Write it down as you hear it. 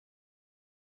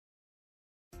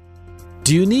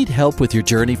Do you need help with your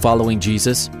journey following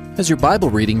Jesus? Has your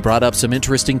Bible reading brought up some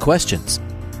interesting questions?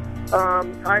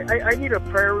 I need a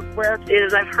prayer request.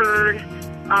 I've heard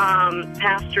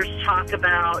pastors talk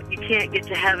about you can't get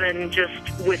to heaven just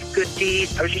with good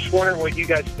deeds. I was just wondering what you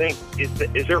guys think.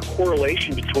 Is there a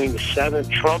correlation between the seventh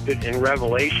trumpet in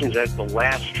Revelations as the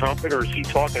last trumpet, or is he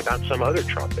talking about some other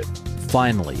trumpet?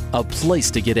 Finally, a place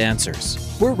to get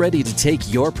answers. We're ready to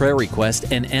take your prayer request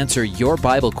and answer your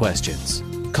Bible questions.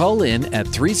 Call in at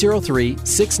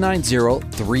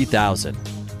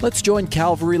 303-690-3000. Let's join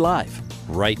Calvary Live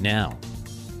right now.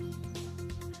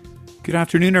 Good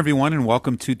afternoon, everyone, and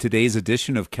welcome to today's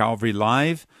edition of Calvary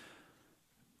Live.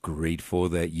 Grateful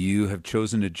that you have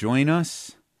chosen to join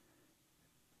us.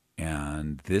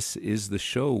 And this is the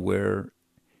show where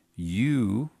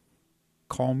you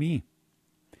call me.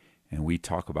 And we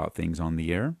talk about things on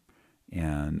the air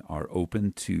and are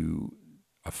open to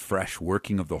a fresh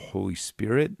working of the Holy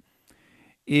Spirit.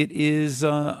 It is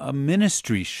a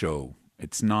ministry show.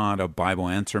 It's not a Bible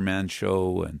Answer Man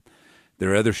show, and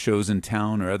there are other shows in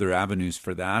town or other avenues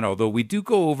for that, although we do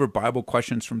go over Bible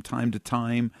questions from time to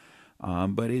time,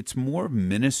 but it's more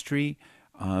ministry.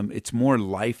 It's more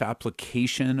life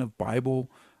application of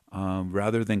Bible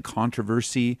rather than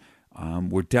controversy.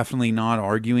 We're definitely not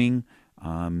arguing.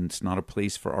 It's not a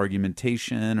place for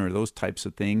argumentation or those types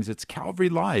of things. It's Calvary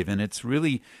Live, and it's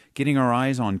really getting our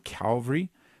eyes on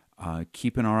Calvary,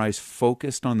 keeping our eyes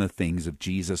focused on the things of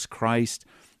Jesus Christ.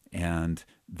 And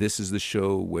this is the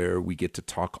show where we get to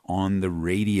talk on the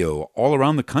radio all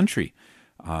around the country.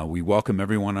 We welcome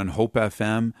everyone on Hope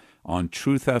FM, on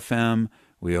Truth FM.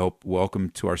 We welcome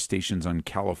to our stations on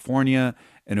California,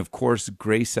 and of course,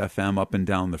 Grace FM up and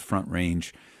down the Front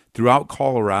Range throughout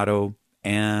Colorado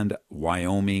and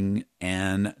Wyoming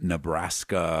and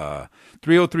Nebraska.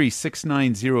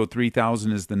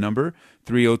 303-690-3000 is the number.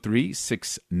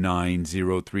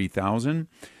 303-690-3000.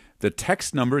 The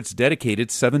text number, it's dedicated,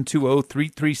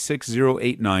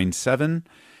 720-336-0897. And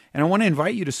I want to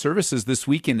invite you to services this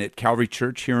weekend at Calvary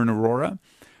Church here in Aurora.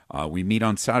 We meet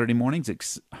on Saturday mornings.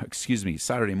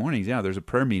 Saturday mornings, yeah, there's a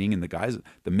prayer meeting, and the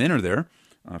men are there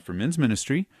for men's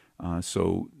ministry.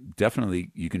 So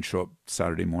definitely you can show up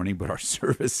Saturday morning, but our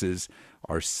services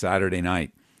are Saturday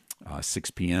night, 6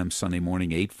 p.m., Sunday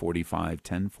morning, 8:45,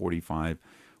 10:45.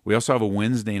 We also have a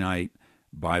Wednesday night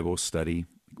Bible study.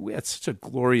 We had such a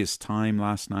glorious time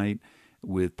last night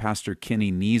with Pastor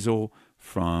Kenny Niesel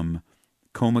from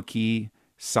Komaki,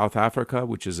 South Africa,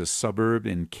 which is a suburb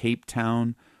in Cape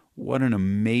Town. What an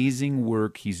amazing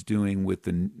work he's doing with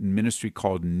the ministry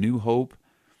called New Hope.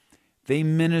 They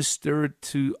ministered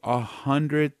to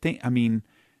 100 things. I mean,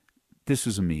 this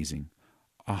was amazing.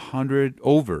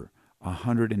 Over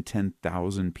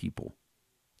 110,000 people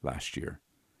last year,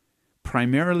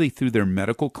 primarily through their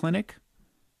medical clinic,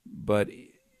 but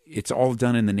it's all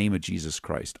done in the name of Jesus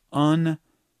Christ. Unbelievable.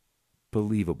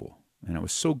 And I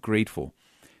was so grateful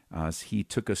as he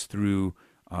took us through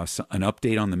an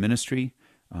update on the ministry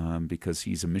because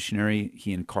he's a missionary,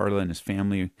 he and Carla and his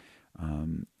family,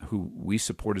 who we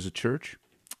support as a church.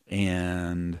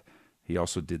 And he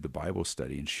also did the Bible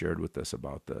study and shared with us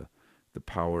about the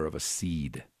power of a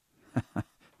seed.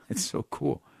 It's so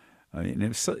cool. And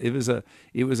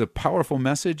it was a powerful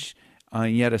message,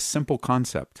 yet a simple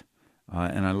concept.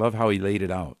 And I love how he laid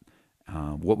it out.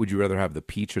 What would you rather have, the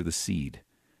peach or the seed?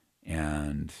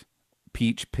 And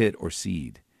peach, pit, or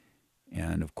seed?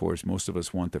 And of course, most of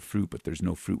us want the fruit, but there's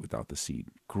no fruit without the seed.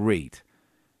 Great.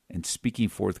 And speaking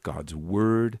forth God's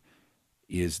word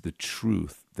is the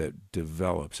truth that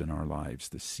develops in our lives,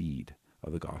 the seed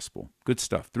of the gospel. Good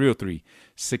stuff.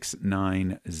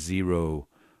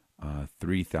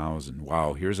 303-690-3000.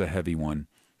 Wow, here's a heavy one.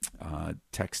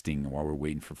 Texting while we're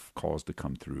waiting for calls to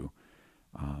come through.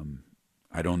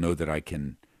 I don't know that I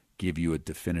can give you a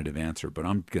definitive answer, but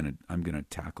I'm gonna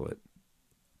tackle it.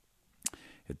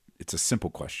 It's a simple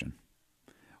question.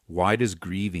 Why does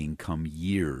grieving come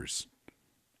years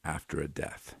after a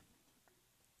death?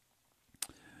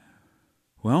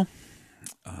 Well,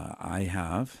 I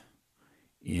have,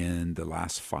 in the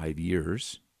last 5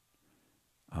 years,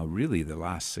 really the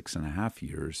last 6.5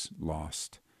 years,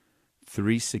 lost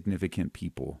 3 significant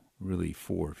people, really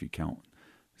 4 if you count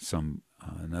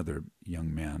another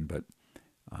young man, but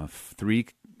 3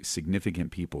 significant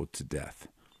people to death,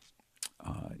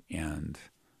 and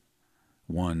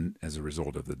one as a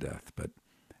result of the death. But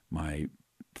my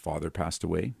father passed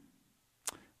away,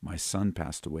 my son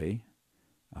passed away,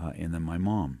 and then my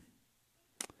mom.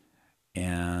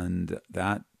 And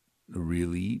that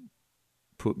really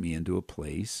put me into a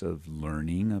place of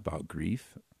learning about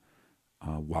grief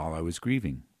while I was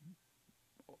grieving.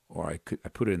 Or I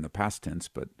put it in the past tense,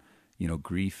 but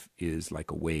grief is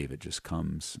like a wave. It just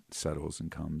comes, settles,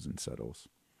 and comes and settles.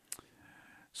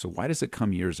 So why does it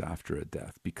come years after a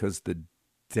death? Because the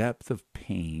depth of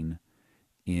pain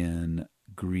in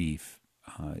grief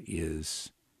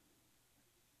is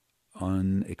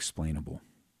unexplainable.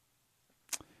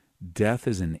 Death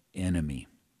is an enemy.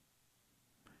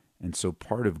 And so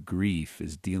part of grief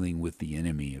is dealing with the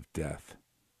enemy of death,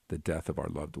 the death of our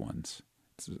loved ones.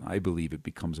 I believe it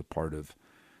becomes a part of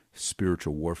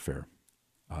spiritual warfare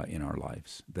in our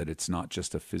lives, that it's not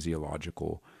just a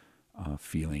physiological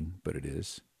feeling, but it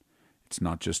is. It's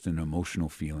not just an emotional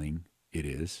feeling, it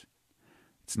is.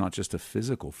 It's not just a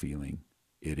physical feeling,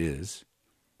 it is.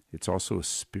 It's also a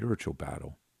spiritual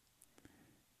battle.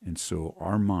 And so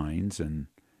our minds and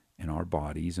our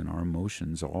bodies and our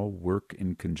emotions all work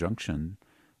in conjunction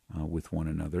with one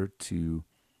another to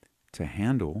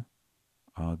handle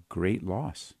a great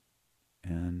loss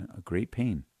and a great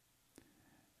pain.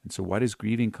 And so why does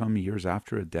grieving come years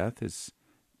after a death? Is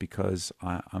because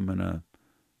I'm going to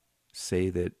say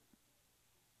that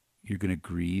you're going to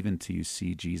grieve until you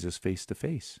see Jesus face to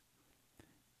face.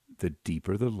 The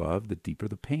deeper the love, the deeper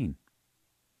the pain.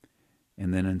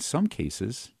 And then in some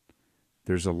cases,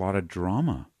 there's a lot of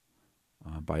drama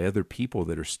by other people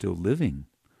that are still living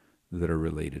that are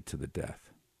related to the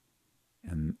death.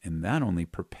 And that only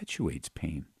perpetuates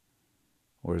pain.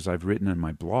 Or as I've written in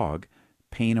my blog,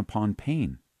 pain upon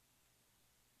pain.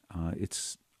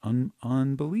 It's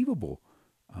unbelievable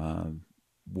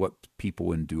what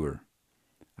people endure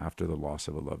after the loss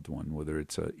of a loved one, whether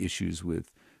it's issues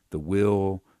with the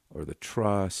will or the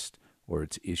trust, or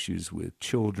it's issues with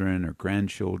children or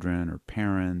grandchildren or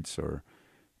parents, or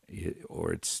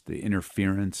it's the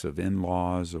interference of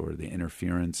in-laws or the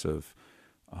interference of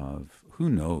who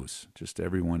knows, just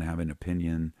everyone having an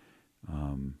opinion.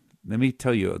 Let me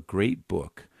tell you a great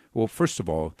book. Well, first of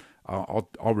all,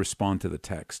 I'll respond to the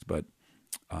text, but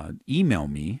email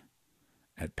me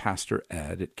at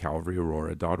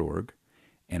pastored@calvaryaurora.org,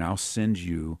 and I'll send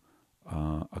you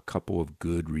a couple of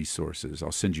good resources.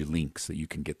 I'll send you links that you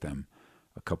can get them,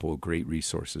 a couple of great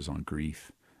resources on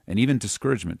grief and even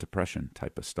discouragement, depression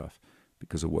type of stuff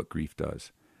because of what grief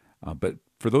does. But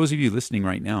for those of you listening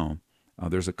right now,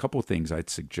 there's a couple things I'd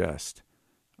suggest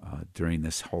during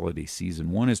this holiday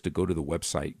season. One is to go to the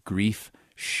website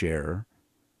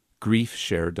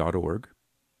griefshare.org.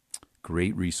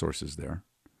 Great resources there.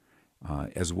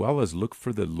 As well as look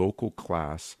for the local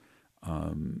class.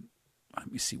 Let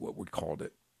me see what we called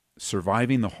it.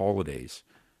 Surviving the Holidays.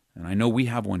 And I know we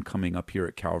have one coming up here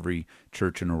at Calvary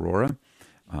Church in Aurora,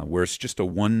 where it's just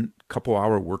a couple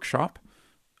hour workshop.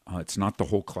 It's not the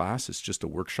whole class. It's just a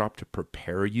workshop to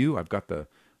prepare you. I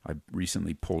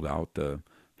recently pulled out the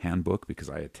handbook because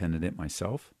I attended it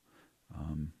myself.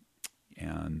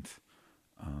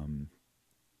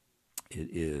 It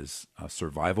is a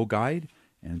survival guide,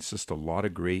 and it's just a lot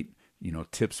of great,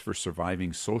 tips for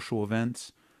surviving social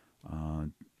events,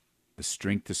 the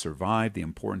strength to survive, the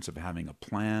importance of having a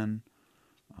plan.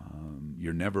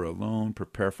 You're never alone.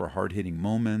 Prepare for hard-hitting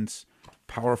moments.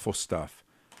 Powerful stuff.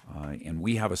 And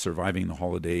we have a Surviving the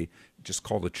Holiday. Just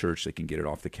call the church. They can get it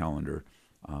off the calendar.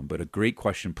 But a great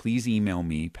question. Please email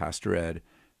me, Pastor Ed,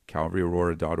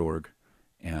 calvaryaurora.org,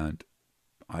 and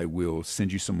I will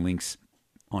send you some links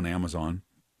on Amazon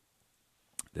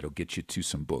that'll get you to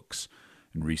some books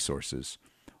and resources.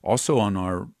 Also on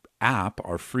our app,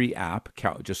 our free app,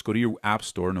 just go to your app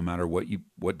store, no matter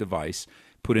what device,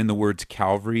 put in the words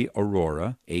Calvary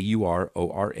Aurora,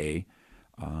 AURORA,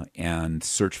 and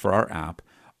search for our app.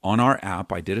 On our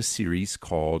app, I did a series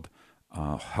called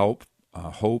Hope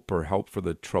or Help for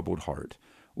the Troubled Heart.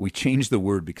 We changed the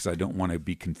word because I don't want to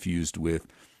be confused with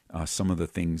some of the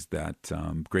things that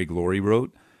Greg Laurie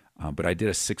wrote. But I did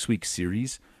a 6-week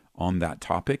series on that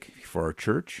topic for our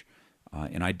church.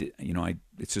 And I did,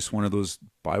 it's just one of those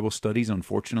Bible studies,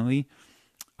 unfortunately,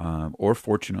 or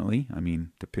fortunately,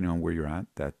 depending on where you're at,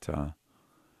 that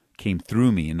came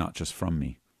through me and not just from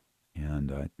me.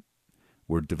 And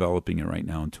we're developing it right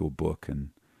now into a book, and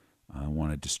I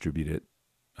want to distribute it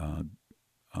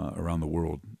around the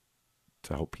world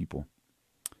to help people.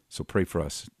 So pray for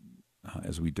us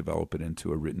as we develop it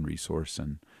into a written resource.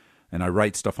 And I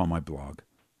write stuff on my blog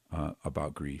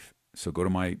about grief. So go to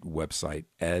my website,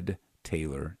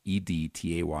 edtaylor,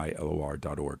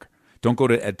 edtaylor.org. Don't go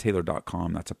to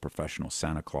edtaylor.com. That's a professional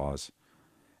Santa Claus,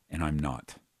 and I'm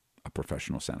not a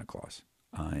professional Santa Claus.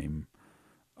 I'm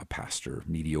a pastor,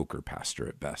 mediocre pastor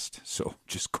at best. So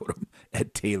just go to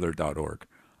edtaylor.org.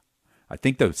 I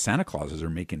think the Santa Clauses are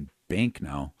making bank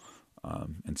now,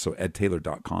 and so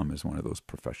edtaylor.com is one of those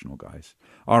professional guys.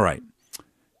 All right.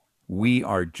 We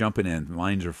are jumping in.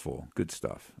 Lines are full. Good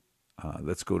stuff.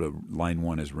 Let's go to line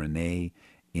 1 is Renee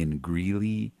in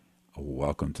Greeley.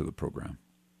 Welcome to the program.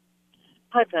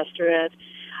 Hi, Pastor Ed.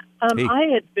 Hey. I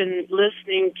had been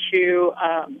listening to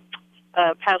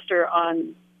a pastor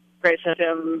on Grace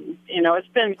FM. It's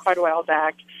been quite a while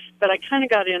back, but I kind of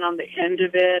got in on the end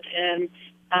of it, and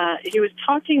he was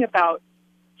talking about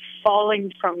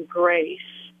falling from grace.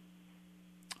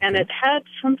 And it had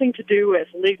something to do with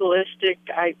legalistic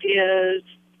ideas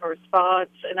or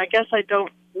thoughts, and I guess I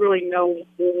don't really know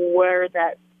where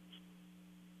that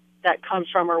comes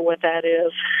from or what that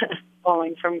is,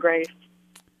 falling from grace.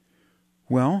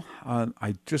 Well,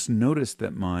 I just noticed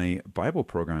that my Bible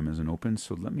program isn't open,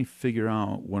 so let me figure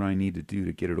out what I need to do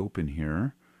to get it open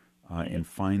here and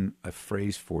find a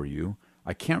phrase for you.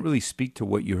 I can't really speak to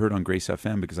what you heard on Grace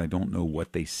FM because I don't know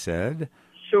what they said.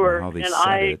 Sure, how they and said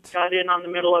I it. got in on the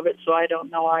middle of it, so I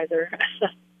don't know either.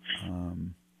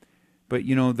 But,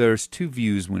 there's two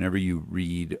views whenever you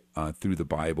read through the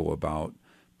Bible about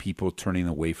people turning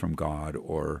away from God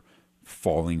or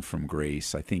falling from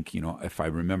grace. I think, if I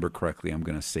remember correctly, I'm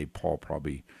going to say Paul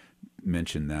probably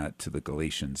mentioned that to the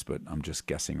Galatians, but I'm just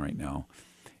guessing right now.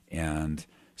 And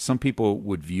some people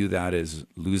would view that as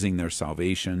losing their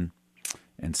salvation,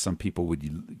 and some people would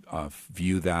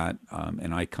view that,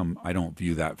 and I don't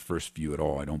view that first view at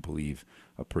all. I don't believe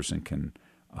a person can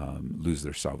lose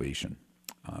their salvation.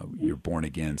 You're born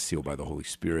again, sealed by the Holy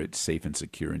Spirit, safe and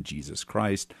secure in Jesus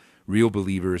Christ. Real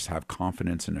believers have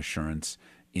confidence and assurance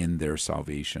in their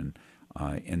salvation.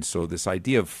 And so this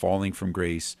idea of falling from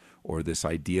grace, or this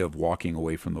idea of walking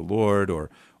away from the Lord, or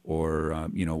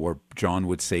John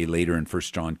would say later in 1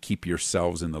 John, keep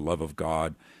yourselves in the love of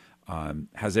God,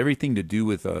 has everything to do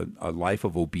with a life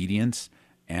of obedience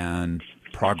and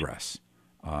progress.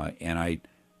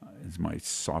 As my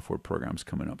software program's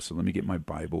coming up, so let me get my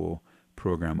Bible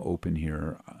program open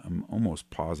here. I'm almost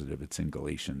positive it's in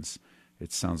Galatians.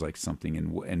 It sounds like something,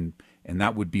 and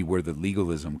that would be where the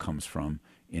legalism comes from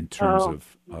in terms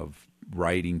of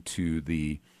writing to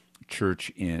the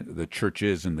churches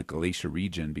in the Galatia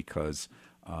region, because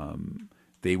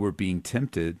they were being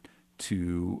tempted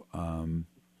to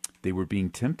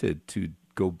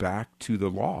go back to the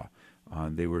law.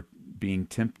 They were being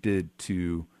tempted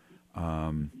to.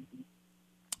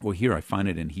 Here I find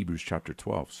it in Hebrews chapter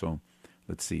 12. So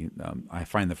let's see. I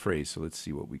find the phrase. So let's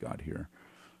see what we got here.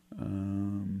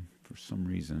 For some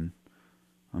reason,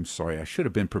 I'm sorry. I should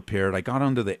have been prepared. I got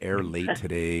onto the air late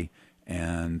today,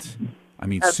 and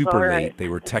That's super all right. late. They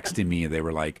were texting me. They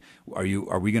were like, "Are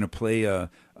we going to play an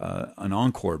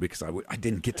encore?" Because I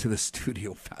didn't get to the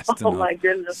studio fast enough. Oh my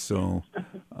goodness! So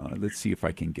let's see if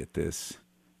I can get this.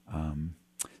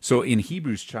 So in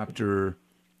Hebrews chapter,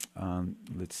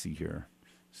 let's see here.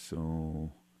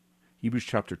 So Hebrews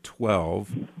chapter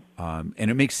 12, and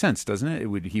it makes sense, doesn't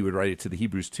it? He would write it to the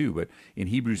Hebrews too, but in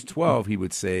Hebrews 12 he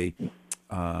would say,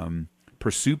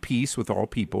 "Pursue peace with all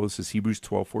people." This is Hebrews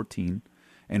 12:14.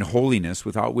 "And holiness,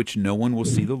 without which no one will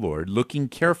see the Lord, looking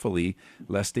carefully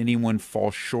lest anyone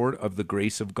fall short of the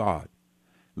grace of God,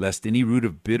 lest any root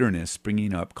of bitterness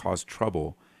springing up cause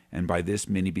trouble, and by this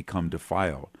many become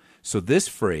defiled." So this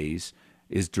phrase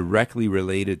is directly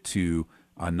related to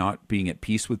not being at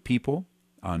peace with people,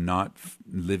 not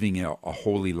living a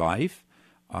holy life,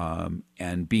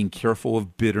 and being careful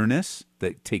of bitterness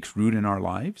that takes root in our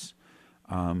lives,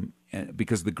 and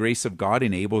because the grace of God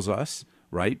enables us,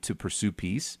 right, to pursue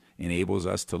peace, enables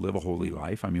us to live a holy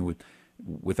life.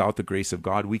 Without the grace of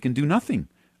God, we can do nothing.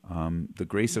 The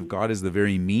grace of God is the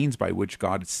very means by which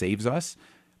God saves us,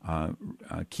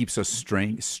 keeps us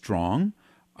strong,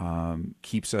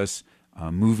 keeps us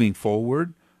moving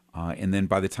forward. And then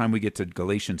by the time we get to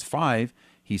Galatians 5,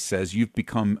 he says, "You've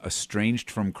become estranged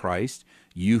from Christ.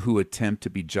 You who attempt to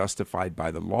be justified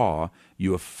by the law,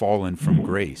 you have fallen from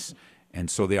grace." And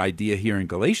so the idea here in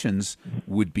Galatians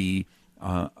would be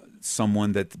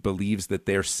someone that believes that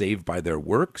they're saved by their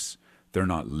works. They're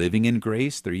not living in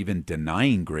grace. They're even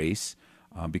denying grace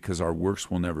because our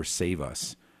works will never save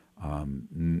us.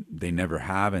 They never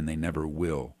have, and they never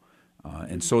will.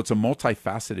 And so it's a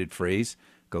multifaceted phrase.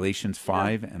 Galatians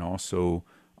 5 and also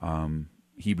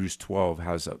Hebrews 12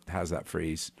 has that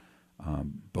phrase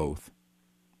both.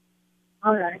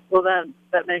 All right. Well,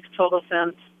 that makes total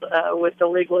sense with the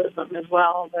legalism as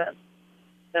well.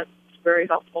 That's very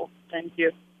helpful. Thank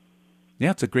you.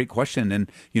 Yeah, it's a great question.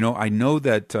 And, I know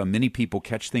that many people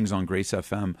catch things on Grace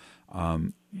FM.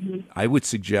 I would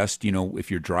suggest,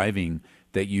 if you're driving,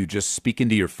 that you just speak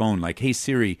into your phone like, "Hey,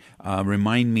 Siri,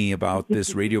 remind me about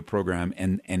this radio program."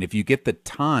 And if you get the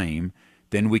time,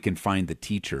 then we can find the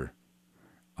teacher.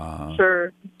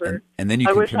 Sure. And then you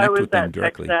can connect with them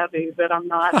directly. I wish I was that tech savvy, but I'm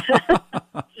not.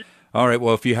 All right.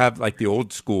 Well, if you have like the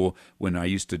old school, when I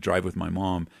used to drive with my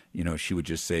mom, she would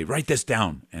just say, "Write this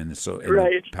down," and so in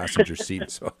Right. the passenger seat.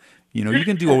 So, you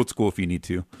can do old school if you need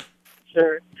to.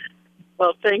 Sure.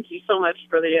 Well, thank you so much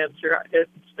for the answer. It's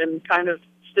been kind of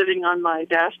sitting on my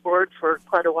dashboard for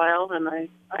quite a while, and I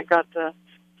got the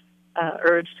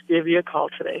urge to give you a call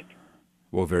today.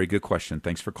 Well, very good question.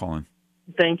 Thanks for calling.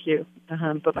 Thank you.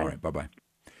 Bye-bye. All right. Bye-bye.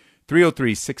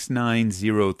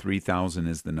 303-690-3000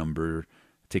 is the number.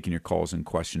 Taking your calls and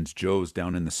questions. Joe's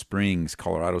down in the Springs,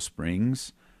 Colorado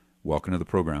Springs. Welcome to the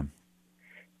program.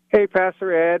 Hey,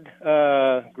 Pastor Ed.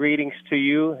 Greetings to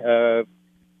you.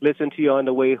 Listen to you on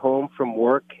the way home from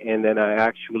work, and then I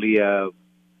actually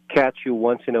catch you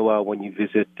once in a while when you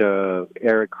visit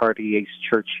Eric Cartier's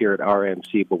church here at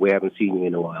RMC, but we haven't seen you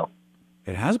in a while.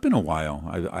 It has been a while.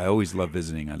 I always love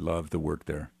visiting. I love the work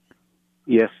there.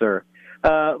 Yes, sir.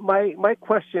 My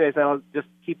question is, I'll just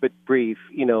keep it brief.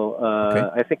 Okay.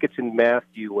 I think it's in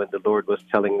Matthew when the Lord was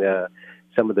telling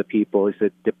some of the people, He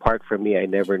said, "Depart from me, I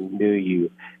never knew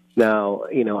you." Now,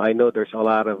 I know there's a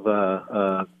lot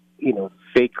of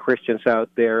fake Christians out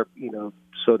there,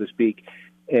 so to speak.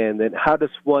 And then, how does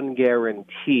one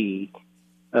guarantee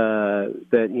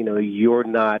that you're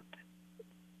not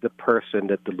the person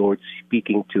that the Lord's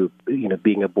speaking to?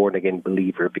 Being a born again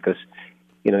believer, because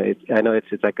I know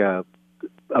it's like a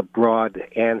broad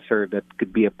answer that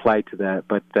could be applied to that,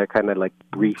 but kind of like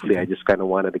briefly, I just kind of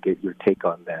wanted to get your take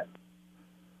on that.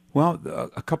 Well,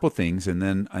 a couple of things, and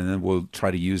then we'll try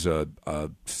to use a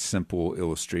simple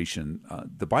illustration.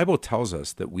 The Bible tells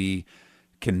us that we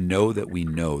can know that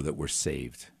we're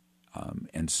saved.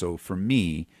 And so for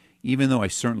me, even though I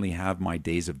certainly have my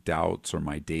days of doubts or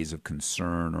my days of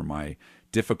concern or my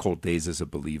difficult days as a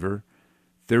believer,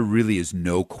 there really is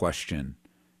no question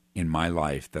in my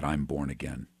life that I'm born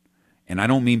again. And I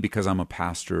don't mean because I'm a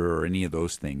pastor or any of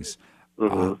those things.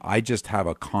 Mm-hmm. I just have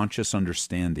a conscious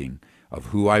understanding of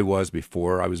who I was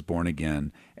before I was born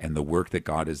again and the work that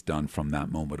God has done from that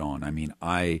moment on. I mean,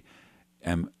 I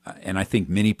am, and I think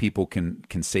many people can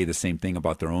say the same thing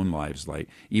about their own lives. Like,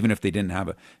 even if they didn't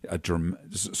have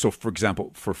so for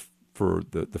example, for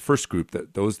the first group,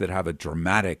 those that have a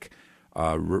dramatic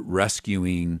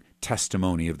rescuing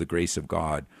testimony of the grace of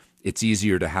God, it's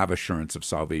easier to have assurance of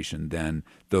salvation than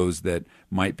those that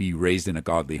might be raised in a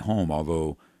godly home,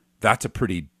 although that's a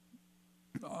pretty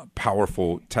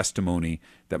powerful testimony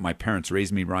that my parents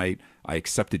raised me right. I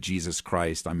accepted Jesus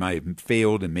Christ. I might have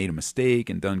failed and made a mistake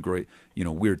and done great,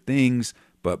 weird things,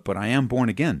 but I am born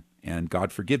again, and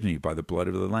God forgives me by the blood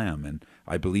of the Lamb, and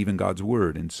I believe in God's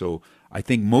word. And so I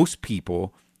think most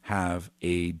people have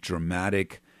a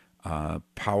dramatic,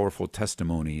 powerful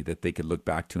testimony that they could look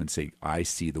back to and say, I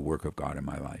see the work of God in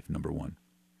my life, number one.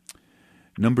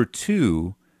 Number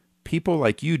two, people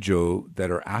like you, Joe,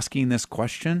 that are asking this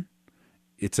question,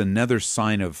 it's another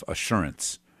sign of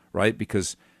assurance, right?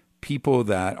 Because people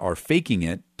that are faking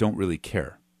it don't really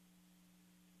care.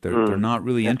 They're not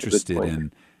really interested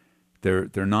in,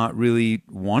 they're not really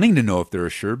wanting to know if they're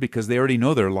assured because they already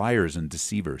know they're liars and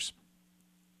deceivers.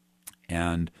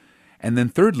 And then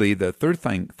thirdly, the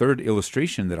third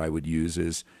illustration that I would use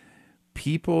is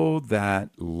people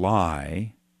that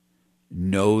lie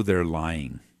know they're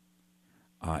lying.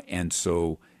 And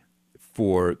so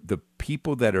for the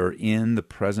people that are in the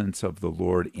presence of the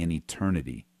Lord in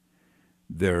eternity,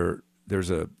 there's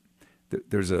an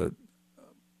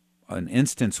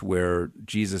instance where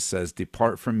Jesus says,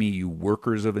 "Depart from me, you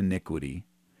workers of iniquity,"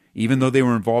 even though they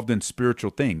were involved in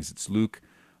spiritual things. It's Luke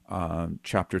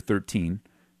chapter 13,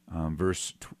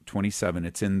 verse 27.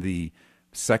 It's in the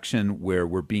section where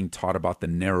we're being taught about the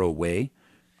narrow way.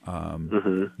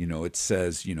 It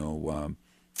says,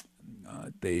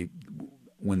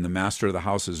 when the master of the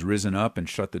house has risen up and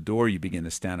shut the door, you begin to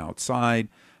stand outside.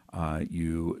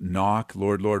 You knock,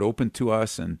 "Lord, Lord, open to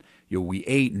us." And we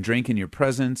ate and drank in your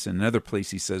presence. And another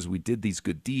place he says, "We did these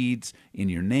good deeds in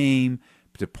your name.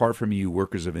 Depart from me, you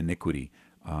workers of iniquity."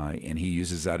 And he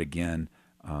uses that again.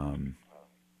 I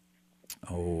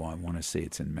want to say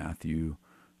it's in Matthew.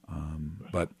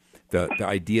 But the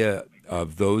idea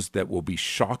of those that will be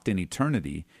shocked in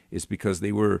eternity is because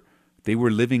they were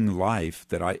living life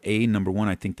that number one,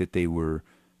 I think that they were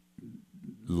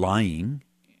lying,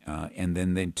 and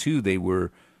then two, they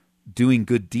were doing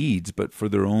good deeds, but for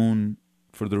their own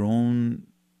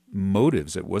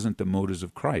motives. It wasn't the motives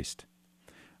of Christ.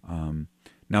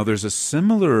 Now, there's a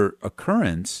similar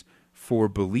occurrence for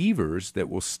believers that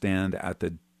will stand at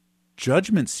the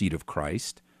judgment seat of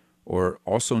Christ, or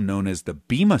also known as the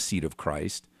Bema seat of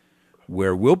Christ,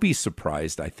 where we'll be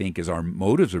surprised, I think, as our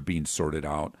motives are being sorted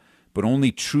out. But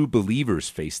only true believers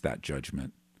face that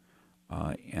judgment.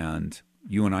 and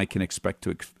you and I can expect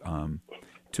to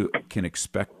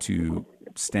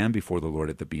stand before the Lord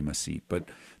at the Bema seat. But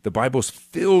the Bible's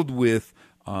filled with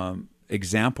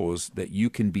examples that you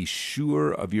can be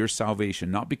sure of your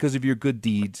salvation, not because of your good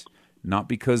deeds, not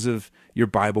because of your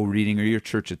Bible reading or your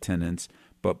church attendance,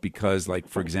 but because, like,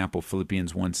 for example,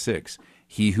 Philippians 1:6,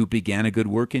 he who began a good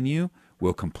work in you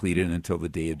will complete it until the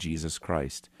day of Jesus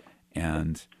Christ.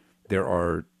 And there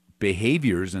are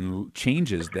behaviors and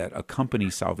changes that accompany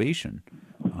salvation.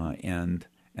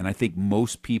 And I think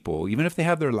most people, even if they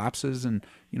have their lapses and,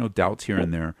 doubts here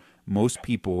and there, most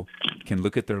people can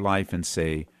look at their life and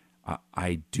say,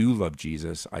 I do love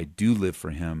Jesus. I do live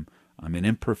for him. I'm an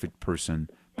imperfect person,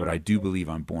 but I do believe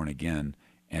I'm born again.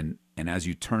 And as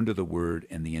you turn to the Word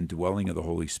and the indwelling of the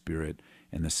Holy Spirit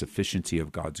and the sufficiency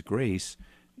of God's grace,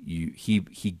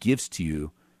 he gives to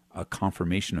you a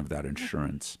confirmation of that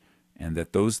assurance, and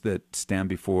that those that stand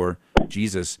before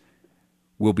Jesus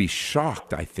will be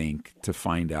shocked, I think, to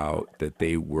find out that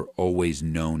they were always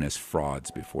known as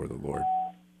frauds before the Lord.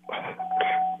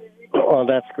 Oh,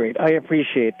 that's great. I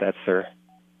appreciate that, sir.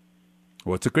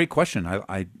 Well, it's a great question.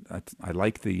 I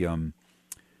like the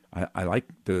I like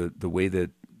the way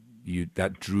that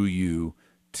that drew you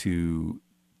to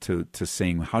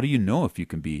saying, how do you know if you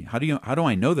can be? How do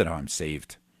I know that I'm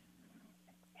saved?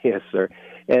 Yes, sir.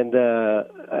 And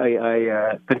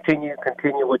I continue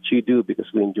what you do, because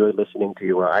we enjoy listening to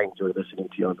you. Or I enjoy listening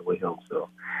to you on the way home. So,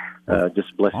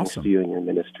 just blessings awesome. to you and your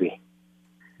ministry.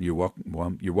 You're welcome.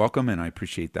 Well, you're welcome, and I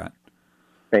appreciate that.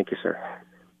 Thank you, sir.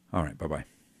 All right. Bye-bye.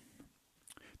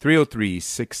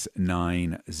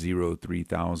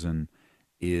 303-690-3000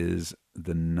 is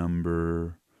the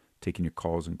number. Taking your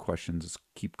calls and questions. Let's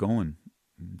keep going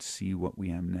and see what we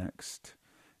have next.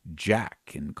 Jack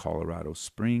in Colorado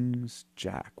Springs.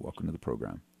 Jack, welcome to the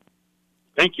program.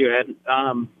 Thank you, Ed.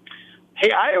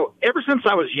 Hey, ever since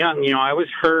I was young, I always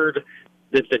heard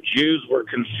that the Jews were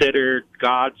considered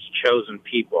God's chosen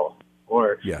people.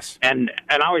 Yes. And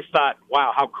I always thought,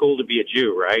 wow, how cool to be a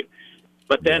Jew, right?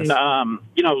 But then, yes.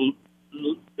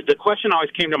 The question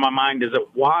always came to my mind is that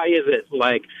why is it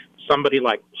like somebody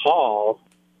like Paul,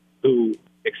 who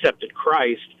accepted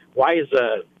Christ, why is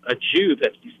a Jew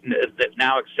that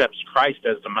now accepts Christ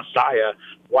as the Messiah,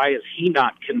 why is he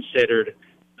not considered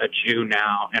a Jew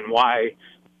now? And why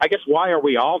are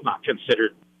we all not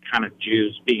considered kind of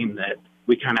Jews, being that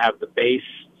we kind of have the base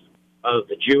of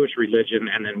the Jewish religion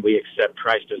and then we accept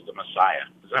Christ as the Messiah?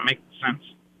 Does that make sense?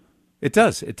 It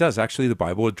does. It does. Actually, the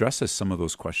Bible addresses some of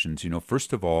those questions.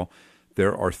 First of all,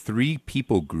 there are three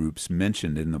people groups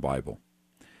mentioned in the Bible.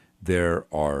 There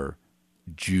are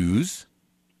Jews,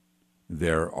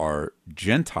 there are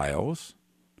Gentiles,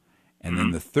 and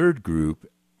then the third group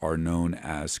are known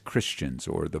as Christians,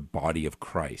 or the body of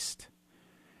Christ.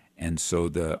 And so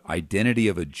the identity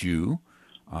of a Jew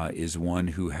is one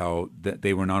who held that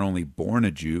they were not only born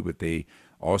a Jew, but they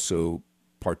also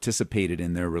participated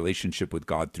in their relationship with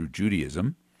God through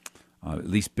Judaism, at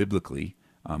least biblically.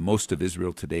 Most of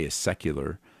Israel today is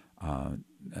secular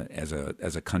as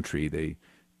a country.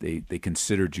 They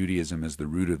consider Judaism as the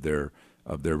root of their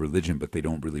religion, but they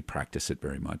don't really practice it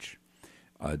very much.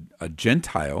 A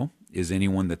Gentile is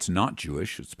anyone that's not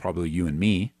Jewish. It's probably you and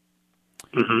me.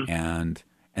 Mm-hmm.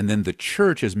 And then the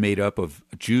church is made up of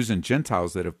Jews and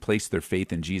Gentiles that have placed their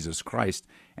faith in Jesus Christ,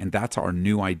 and that's our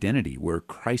new identity. We're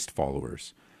Christ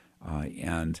followers.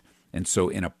 And so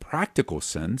in a practical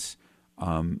sense,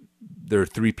 there are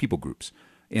three people groups.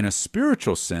 In a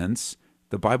spiritual sense,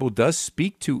 the Bible does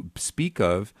speak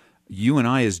of you and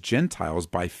I as Gentiles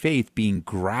by faith being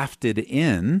grafted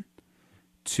in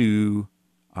to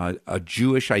a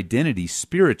Jewish identity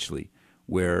spiritually,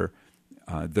 where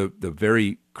the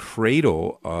very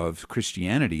cradle of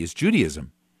Christianity is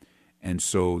Judaism. And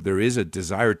so there is a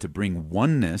desire to bring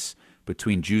oneness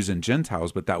between Jews and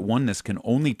Gentiles, but that oneness can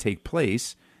only take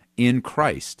place in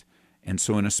Christ. And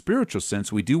so in a spiritual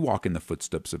sense, we do walk in the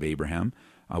footsteps of Abraham.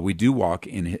 We do walk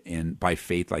in by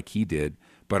faith like he did,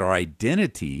 but our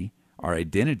identity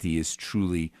is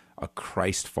truly a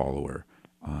Christ follower.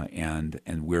 And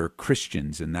we're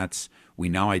Christians, and we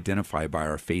now identify by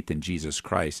our faith in Jesus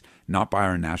Christ, not by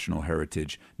our national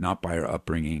heritage, not by our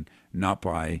upbringing, not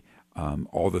by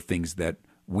all the things that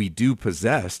we do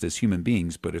possess as human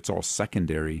beings, but it's all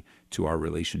secondary to our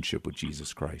relationship with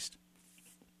Jesus Christ.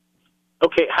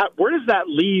 Okay, where does that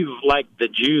leave like the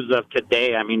Jews of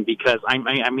today? I mean, because I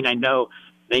know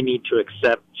they need to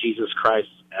accept Jesus Christ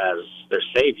as their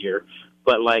Savior,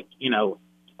 but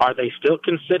are they still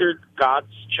considered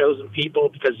God's chosen people?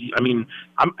 Because I'm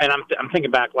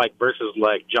thinking back like verses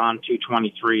like John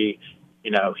 2:23,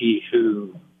 he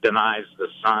who denies the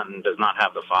Son, does not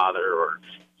have the Father, or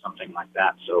something like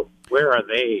that. So where are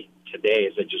they today?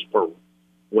 Is it just we're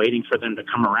waiting for them to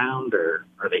come around, or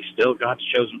are they still God's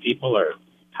chosen people, or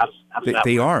how does that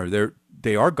They work? are.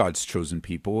 They are God's chosen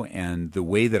people, and the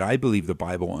way that I believe the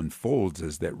Bible unfolds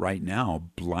is that right now,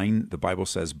 the Bible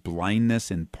says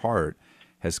blindness in part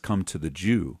has come to the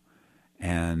Jew,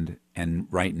 and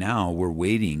right now we're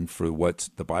waiting for what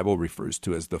the Bible refers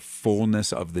to as the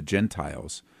fullness of the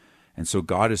Gentiles. And so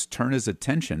God has turned his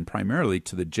attention primarily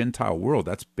to the Gentile world.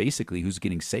 That's basically who's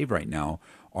getting saved right now,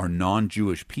 are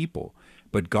non-Jewish people.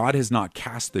 But God has not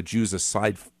cast the Jews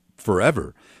aside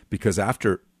forever, because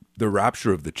after the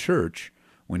rapture of the church,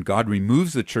 when God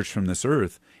removes the church from this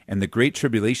earth and the great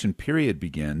tribulation period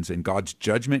begins and God's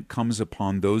judgment comes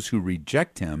upon those who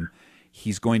reject him,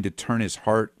 he's going to turn his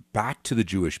heart back to the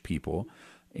Jewish people.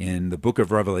 In the book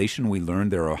of Revelation, we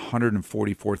learned there are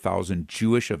 144,000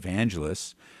 Jewish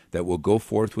evangelists that will go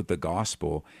forth with the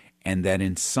gospel, and that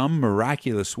in some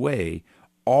miraculous way,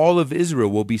 all of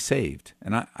Israel will be saved.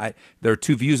 And there are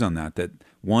two views on that. That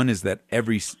one is that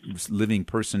every living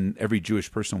person, every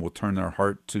Jewish person will turn their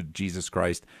heart to Jesus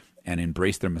Christ and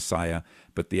embrace their Messiah.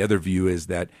 But the other view is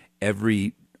that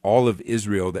all of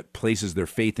Israel that places their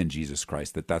faith in Jesus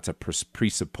Christ, that's a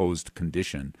presupposed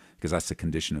condition, because that's the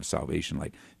condition of salvation.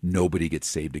 Like nobody gets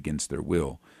saved against their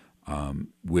will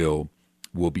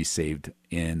be saved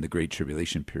in the Great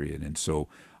Tribulation period. And so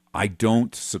I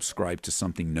don't subscribe to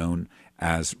something known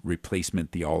as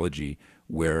replacement theology,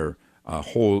 where a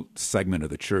whole segment of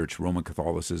the church, Roman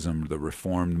Catholicism, the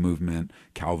Reformed movement,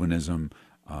 Calvinism,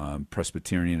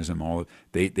 Presbyterianism,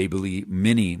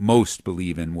 most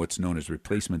believe in what's known as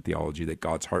replacement theology, that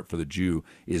God's heart for the Jew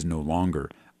is no longer.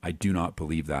 I do not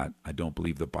believe that. I don't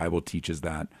believe the Bible teaches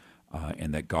that,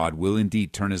 and that God will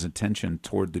indeed turn his attention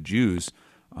toward the Jews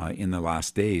in the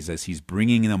last days as he's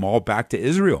bringing them all back to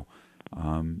Israel.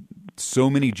 So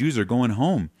many Jews are going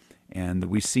home, and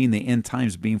we've seen the end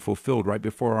times being fulfilled right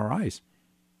before our eyes.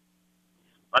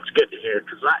 That's good to hear,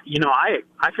 because I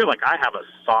feel like I have a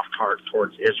soft heart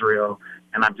towards Israel,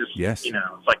 and I'm just, Yes. It's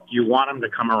like you want them to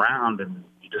come around, and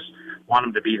you just want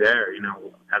them to be there,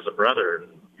 as a brother,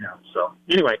 So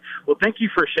anyway, well, thank you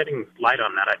for shedding light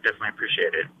on that. I definitely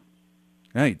appreciate it.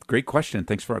 Hey, great question.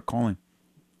 Thanks for calling.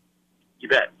 You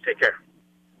bet. Take care.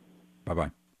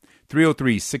 Bye-bye.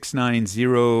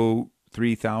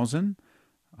 303-690-3000.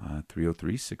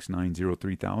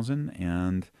 303-690-3000.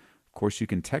 And, of course, you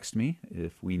can text me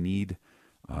if we need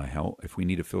help. If we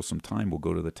need to fill some time, we'll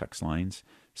go to the text lines,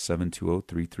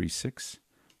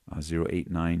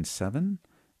 720-336-0897.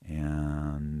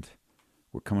 And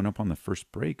we're coming up on the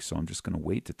first break, so I'm just going to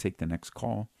wait to take the next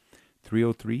call.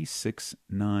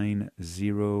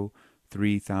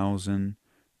 303-690-3000.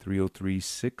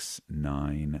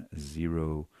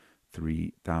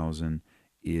 303-690-3000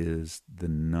 is the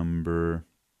number.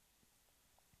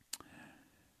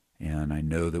 And I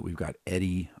know that we've got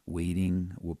Eddie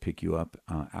waiting. We'll pick you up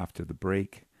after the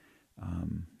break.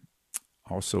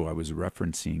 Also, I was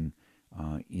referencing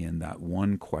in that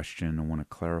one question, I want to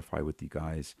clarify with you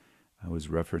guys, I was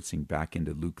referencing back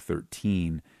into Luke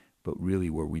 13, but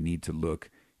really where we need to look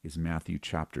is Matthew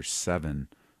chapter 7,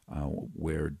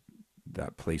 where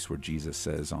that place where Jesus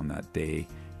says, on that day,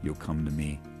 you'll come to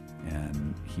me.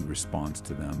 And he responds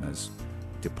to them as,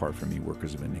 depart from me,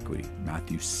 workers of iniquity.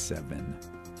 Matthew 7. So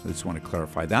I just want to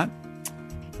clarify that.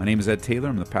 My name is Ed Taylor.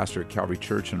 I'm the pastor at Calvary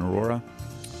Church in Aurora.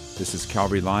 This is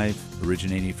Calvary Live,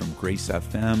 originating from Grace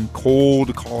FM,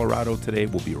 cold Colorado today.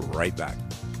 We'll be right back.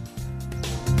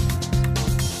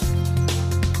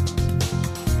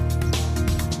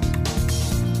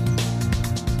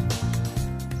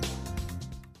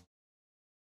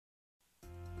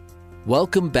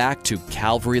 Welcome back to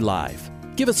Calvary Live.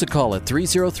 Give us a call at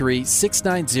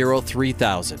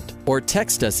 303-690-3000 or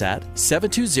text us at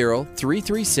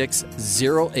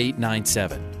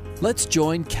 720-336-0897. Let's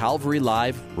join Calvary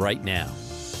Live right now.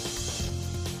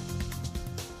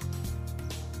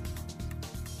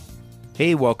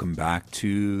 Hey, welcome back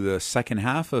to the second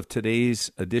half of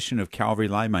today's edition of Calvary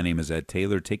Live. My name is Ed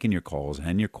Taylor, taking your calls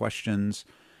and your questions.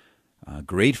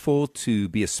 Grateful to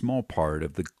be a small part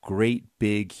of the great,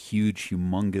 big, huge,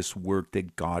 humongous work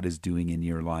that God is doing in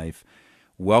your life.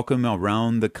 Welcome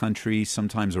around the country,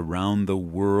 sometimes around the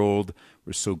world.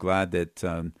 We're so glad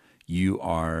that you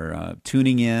are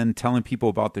tuning in, telling people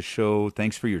about the show.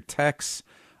 Thanks for your texts.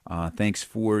 Thanks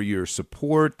for your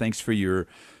support. Thanks for your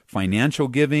financial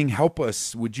giving. Help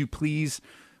us. Would you please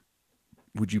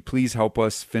help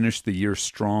us finish the year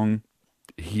strong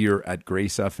here at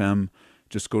Grace FM?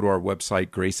 Just go to our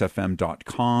website,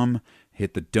 gracefm.com,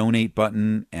 hit the donate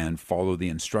button, and follow the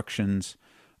instructions.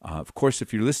 Of course,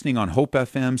 if you're listening on Hope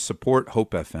FM, support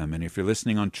Hope FM. And if you're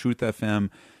listening on Truth FM,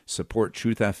 support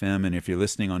Truth FM. And if you're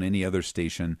listening on any other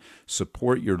station,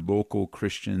 support your local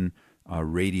Christian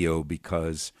radio,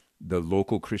 because the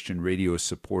local Christian radio is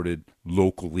supported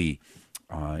locally.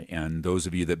 And those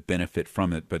of you that benefit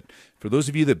from it. But for those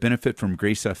of you that benefit from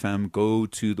Grace FM, go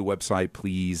to the website,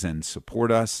 please, and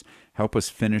support us. Help us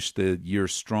finish the year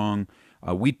strong.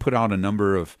 We'd put out a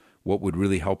number of what would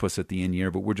really help us at the end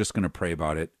year, but we're just going to pray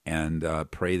about it and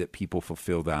pray that people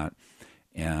fulfill that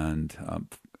and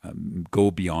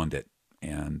go beyond it.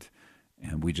 And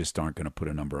we just aren't going to put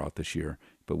a number out this year,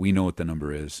 but we know what the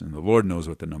number is, and the Lord knows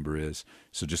what the number is.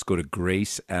 So just go to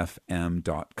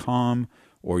gracefm.com,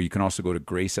 or you can also go to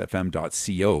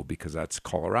gracefm.co, because that's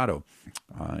Colorado,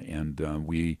 and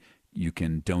you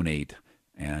can donate.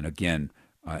 And again,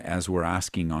 as we're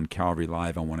asking on Calvary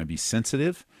Live, I want to be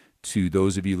sensitive to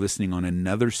those of you listening on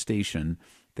another station,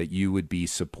 that you would be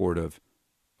supportive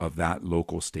of that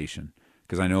local station.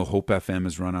 Because I know Hope FM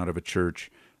is run out of a church,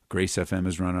 Grace FM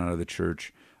is run out of the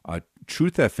church.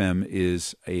 Truth FM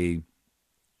is a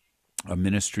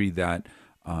ministry that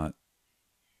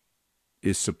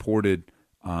is supported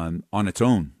on its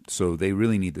own, so they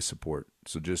really need the support.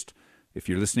 So just, if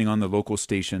you're listening on the local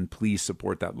station, please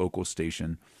support that local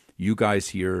station. You guys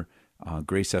here,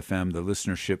 Grace FM, the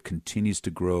listenership continues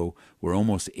to grow. We're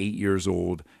almost 8 years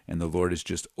old, and the Lord is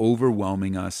just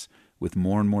overwhelming us with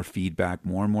more and more feedback,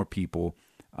 more and more people.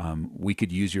 We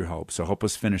could use your help, so help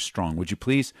us finish strong. Would you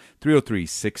please?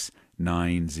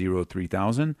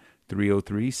 303-690-3000.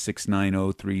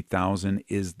 303-690-3000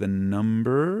 is the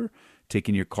number.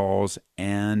 Taking your calls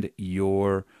and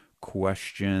your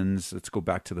questions. Let's go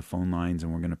back to the phone lines,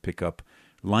 and we're going to pick up.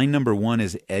 Line number 1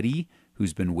 is Eddie,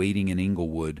 who's been waiting in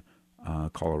Inglewood,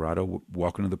 Colorado.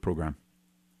 Welcome to the program.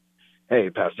 Hey,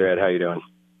 Pastor Ed, how you doing?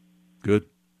 Good.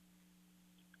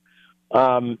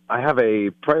 I have a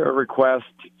prayer request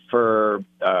for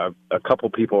a couple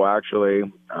people, actually.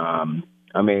 I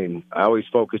always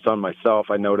focus on myself,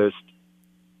 I noticed.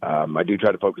 I do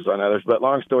try to focus on others. But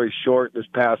long story short, this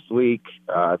past week,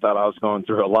 I thought I was going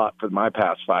through a lot for my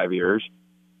past 5 years.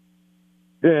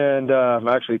 And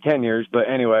actually 10 years. But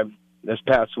anyway, this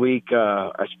past week,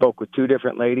 I spoke with 2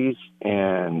 different ladies,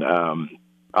 and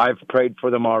I've prayed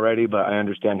for them already, but I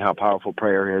understand how powerful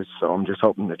prayer is, so I'm just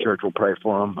hoping the church will pray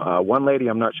for them. One lady,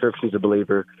 I'm not sure if she's a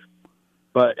believer,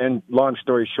 but and long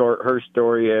story short, her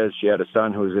story is she had a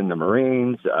son who was in the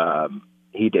Marines.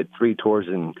 He did 3 tours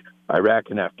in Iraq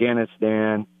and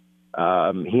Afghanistan.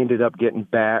 He ended up getting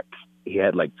back. He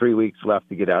had like 3 weeks left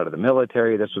to get out of the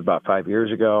military. This was about 5 years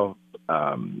ago.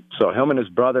 So him and his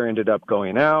brother ended up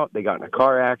going out. They got in a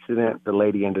car accident. The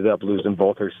lady ended up losing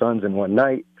both her sons in one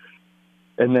night.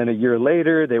 And then a year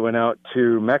later, they went out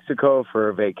to Mexico for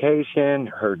a vacation.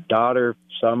 Her daughter, for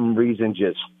some reason,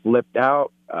 just flipped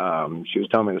out. She was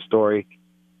telling me the story.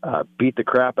 Beat the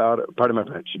crap out of, pardon my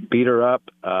French, beat her up,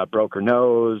 broke her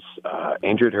nose,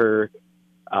 injured her.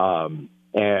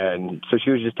 And so she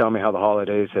was just telling me how the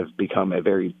holidays have become a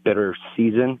very bitter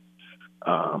season.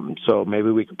 So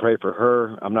maybe we could pray for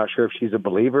her. I'm not sure if she's a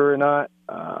believer or not,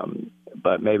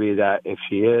 but maybe that if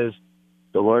she is,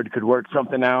 the Lord could work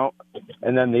something out.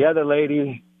 And then the other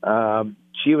lady,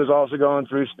 she was also going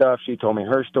through stuff. She told me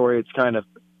her story. It's kind of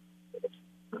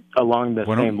along the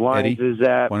same lines as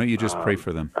that. Why don't you just pray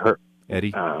for them?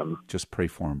 Eddie, just pray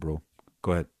for them, bro.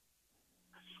 Go ahead.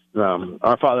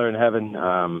 Our Father in heaven,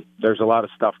 there's a lot of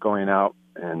stuff going out,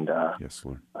 and yes,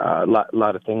 Lord. a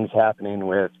lot of things happening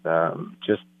with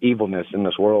just evilness in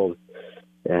this world.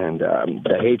 And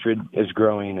the hatred is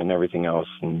growing and everything else.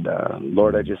 And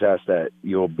Lord, I just ask that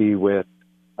you'll be with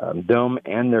them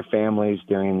and their families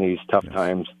during these tough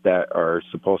times that are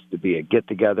supposed to be a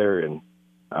get-together and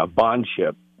a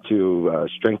bondship to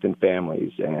strengthen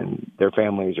families. And their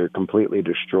families are completely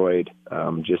destroyed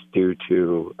just due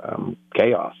to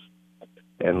chaos.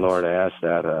 And Lord, I ask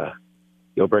that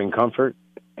you'll bring comfort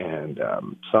and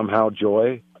somehow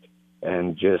joy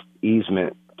and just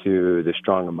easement to the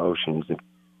strong emotions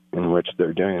in which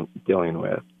they're dealing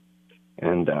with.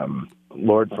 And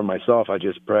Lord, for myself, I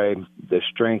just pray the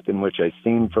strength in which I've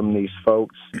seen from these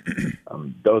folks,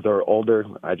 those are older,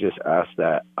 I just ask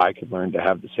that I could learn to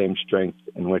have the same strength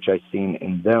in which I've seen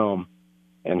in them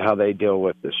and how they deal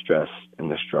with the stress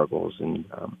and the struggles. And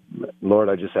Lord,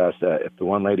 I just ask that if the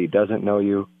one lady doesn't know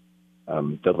you,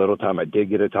 the little time I did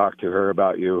get to talk to her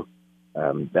about you,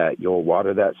 that you'll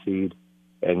water that seed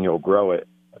and you'll grow it.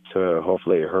 So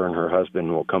hopefully her and her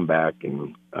husband will come back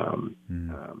and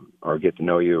or get to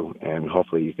know you, and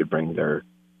hopefully you could bring their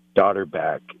daughter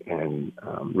back and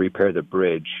repair the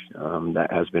bridge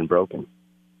that has been broken.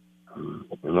 And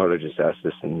Lord, I just ask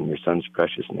this in your Son's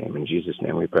precious name. In Jesus'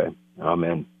 name we pray.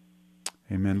 Amen.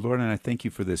 Amen. Lord, and I thank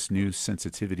you for this new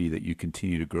sensitivity that you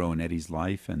continue to grow in Eddie's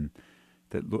life, and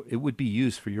that it would be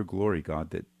used for your glory,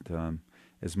 God, that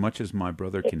as much as my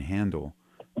brother can handle,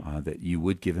 that you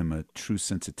would give him a true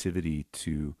sensitivity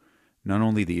to not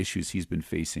only the issues he's been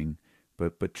facing,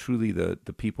 but truly the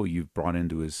people you've brought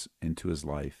into his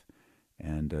life.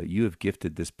 And you have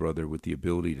gifted this brother with the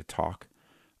ability to talk.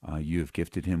 You have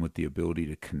gifted him with the ability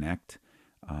to connect.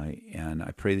 And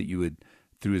I pray that you would,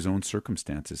 through his own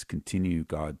circumstances, continue,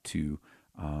 God, to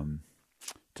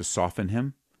soften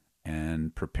him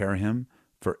and prepare him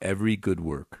for every good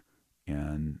work.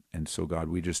 And so, God,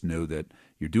 we just know that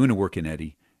you're doing a work in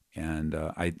Eddie. And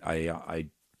I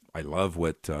love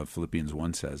what Philippians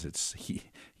 1 says.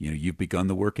 You've begun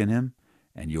the work in him,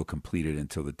 and you'll complete it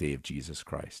until the day of Jesus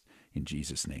Christ. In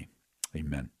Jesus' name,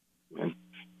 amen.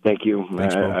 Thank you.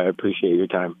 Thanks, I appreciate your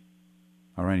time.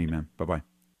 All righty, man. Bye-bye.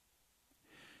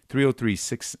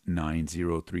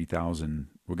 303-690-3000.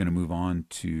 We're going to move on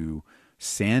to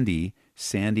Sandy.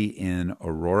 Sandy in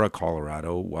Aurora,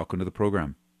 Colorado. Welcome to the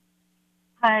program.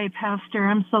 Hi, Pastor.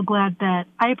 I'm so glad that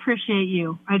I appreciate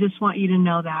you. I just want you to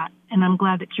know that. And I'm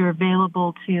glad that you're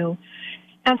available to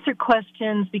answer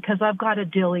questions because I've got a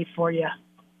dilly for you.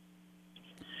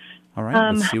 All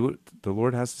right. Let's see what the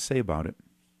Lord has to say about it.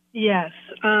 Yes.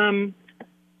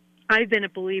 I've been a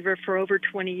believer for over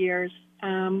 20 years.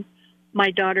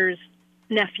 My daughter's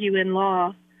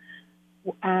nephew-in-law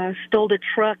stole a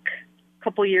truck a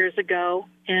couple years ago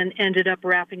and ended up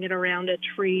wrapping it around a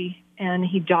tree, and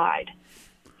he died.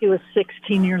 He was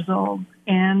 16 years old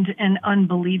and an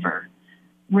unbeliever,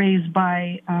 raised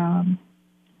by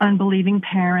unbelieving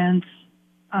parents.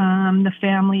 The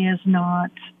family is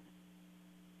not,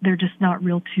 they're just not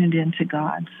real tuned into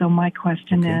God. So my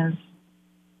question is,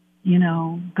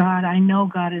 God, I know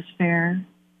God is fair.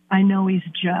 I know he's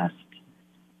just.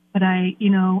 But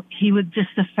he would just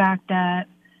the fact that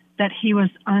he was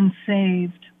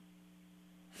unsaved,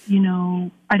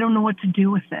 I don't know what to do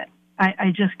with it.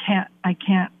 I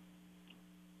can't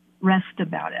rest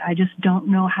about it. I just don't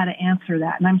know how to answer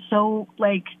that. And I'm so,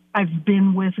 I've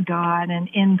been with God and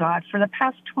in God for the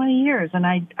past 20 years, and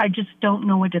I just don't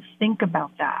know what to think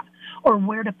about that or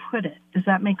where to put it. Does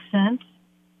that make sense?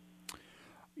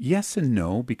 Yes and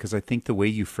no, because I think the way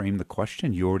you frame the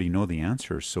question, you already know the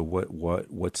answer. So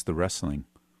what's the wrestling?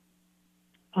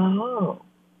 Oh,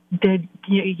 is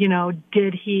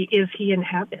he in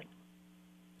heaven?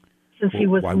 Since he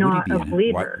was not a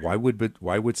believer.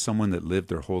 Why would someone that lived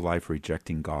their whole life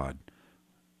rejecting God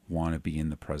want to be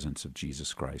in the presence of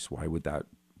Jesus Christ? Why would that?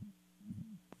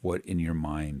 What in your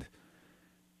mind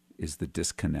is the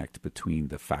disconnect between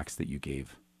the facts that you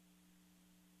gave?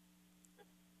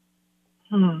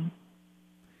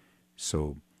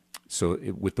 So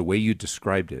with the way you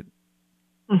described it,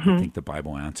 I think the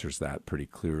Bible answers that pretty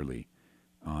clearly.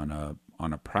 On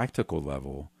a practical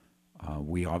level,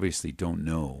 we obviously don't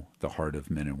know the heart of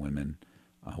men and women.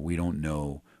 We don't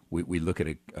know. We look at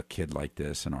a kid like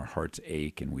this and our hearts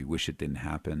ache and we wish it didn't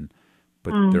happen.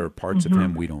 But there are parts of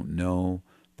him we don't know.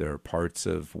 There are parts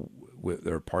of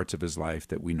his life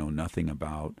that we know nothing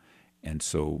about. And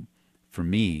so for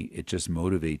me, it just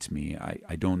motivates me.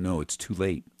 I don't know. It's too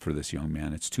late for this young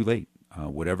man. It's too late.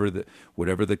 Whatever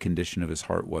the condition of his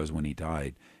heart was when he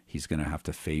died, he's going to have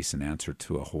to face and answer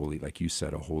to a holy, like you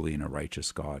said, a holy and a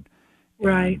righteous God.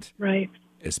 Right.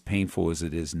 As painful as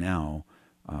it is now,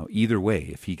 either way,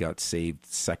 if he got saved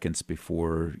seconds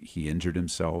before he injured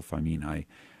himself, I mean,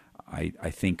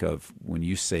 I think of when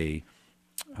you say,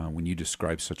 when you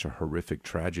describe such a horrific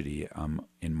tragedy,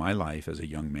 in my life as a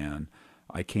young man,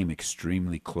 I came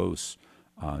extremely close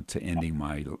to having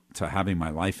my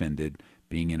life ended,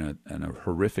 being in a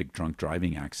horrific drunk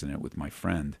driving accident with my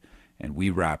friend, and we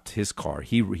wrapped his car.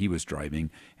 He was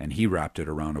driving, and he wrapped it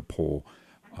around a pole,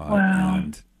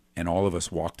 and all of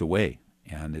us walked away.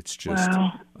 And it's just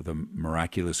the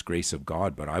miraculous grace of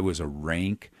God. But I was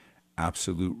a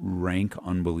absolute rank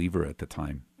unbeliever at the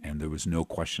time, and there was no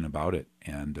question about it.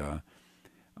 And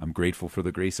I'm grateful for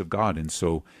the grace of God. And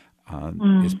so,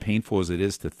 as painful as it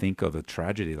is to think of a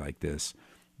tragedy like this,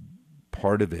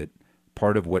 part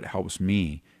of what helps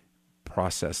me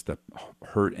process the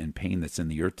hurt and pain that's in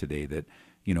the earth today, that,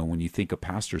 when you think of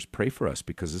pastors, pray for us,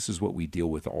 because this is what we deal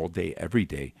with all day, every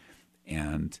day.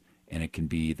 And it can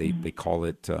be, they call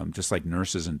it, just like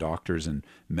nurses and doctors and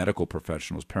medical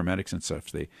professionals, paramedics and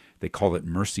stuff, they call it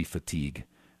mercy fatigue,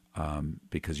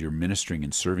 because you're ministering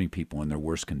and serving people in their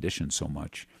worst conditions so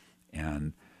much.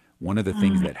 And one of the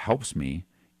things that helps me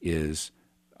is,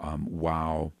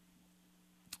 while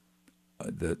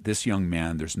this young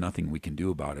man, there's nothing we can do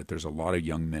about it. There's a lot of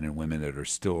young men and women that are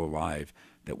still alive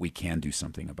that we can do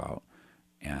something about.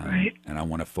 And I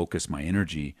want to focus my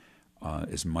energy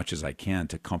as much as I can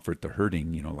to comfort the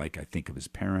hurting. Like I think of his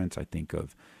parents. I think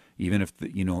of even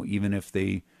if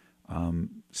they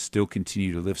still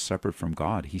continue to live separate from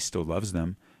God, he still loves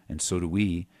them, and so do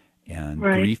we. And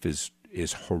grief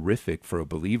is horrific for a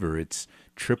believer. It's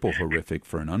triple horrific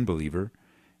for an unbeliever.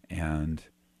 And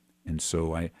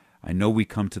so I know we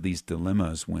come to these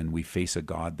dilemmas when we face a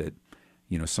God that,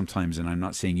 sometimes, and I'm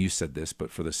not saying you said this,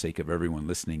 but for the sake of everyone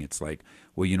listening, it's like,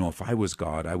 well, if I was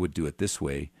God, I would do it this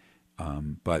way.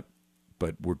 But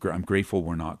I'm grateful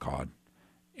we're not God,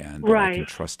 and that I can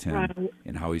trust him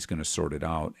in how he's going to sort it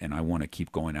out. And I want to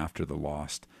keep going after the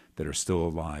lost that are still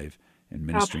alive and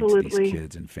ministering to these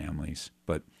kids and families.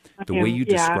 But the way you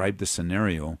described the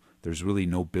scenario, there's really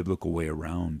no biblical way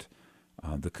around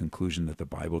the conclusion that the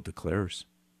Bible declares.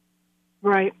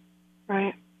 Right.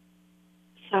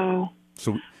 So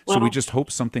we just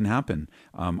hope something happened.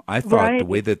 I thought the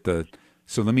way that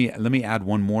so let me add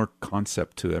one more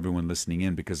concept to everyone listening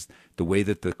in, because the way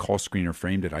that the call screener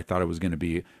framed it, I thought it was going to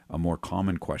be a more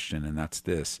common question, and that's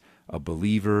this: a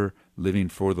believer living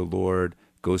for the Lord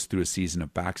goes through a season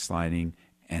of backsliding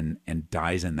and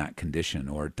dies in that condition,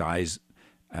 or dies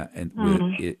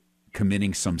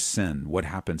committing some sin. What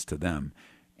happens to them?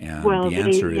 And the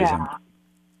answer is,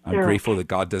 I'm grateful that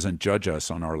God doesn't judge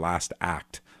us on our last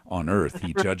act on earth.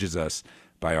 He judges us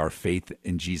by our faith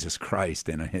in Jesus Christ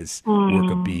and his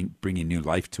work of bringing new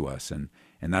life to us. And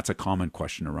that's a common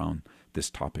question around this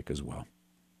topic as well.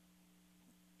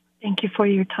 Thank you for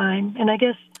your time. And I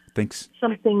guess thanks.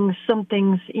 Some things,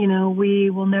 we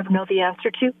will never know the answer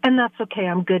to, and that's okay.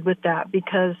 I'm good with that,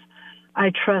 because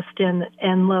I trust in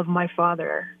and love my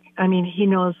Father. I mean, he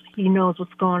knows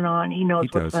what's going on. He knows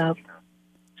what's up.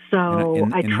 So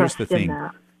I trust in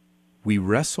that. We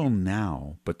wrestle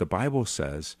now, but the Bible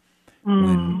says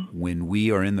when we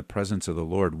are in the presence of the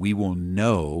Lord, we will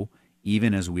know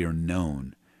even as we are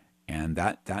known. And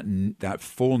that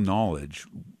full knowledge,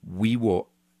 we will.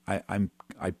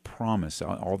 I promise,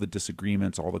 all the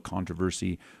disagreements, all the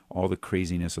controversy, all the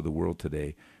craziness of the world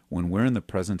today, when we're in the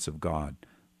presence of God,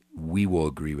 we will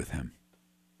agree with him.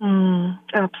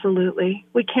 Absolutely.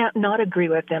 We can't not agree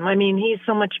with him. I mean, he's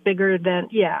so much bigger than,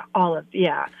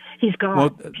 he's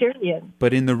God, period.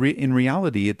 But in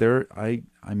reality,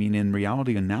 in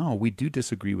reality now, we do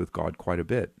disagree with God quite a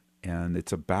bit. And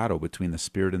it's a battle between the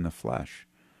spirit and the flesh.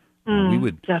 We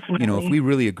would, definitely. If we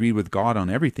really agreed with God on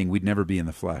everything, we'd never be in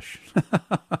the flesh.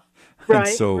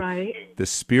 The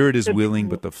spirit is willing,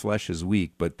 but the flesh is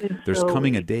weak. But there's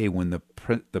coming a day when the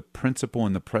principle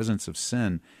and the presence of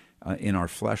sin in our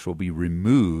flesh will be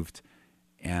removed,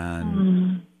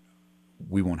 and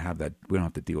we won't have that. We don't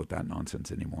have to deal with that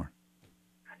nonsense anymore.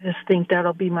 I just think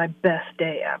that'll be my best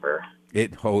day ever.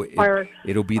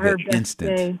 It'll be the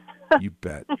instant. Day. You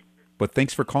bet. But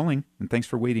thanks for calling, and thanks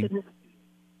for waiting.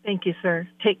 Thank you, sir.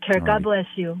 Take care. All God right. bless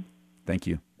you. Thank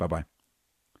you. Bye-bye.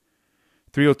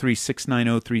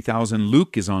 303-690-3000.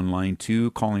 Luke is on line 2,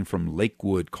 calling from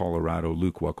Lakewood, Colorado.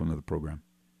 Luke, welcome to the program.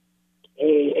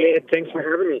 Hey, thanks for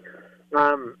having me.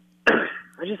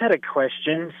 I just had a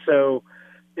question,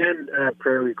 and a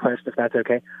prayer request, if that's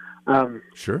okay.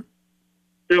 Sure.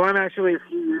 So I'm actually a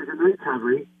few years in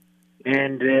recovery,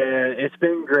 and it's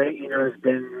been great. I've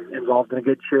been involved in a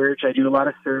good church. I do a lot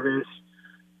of service.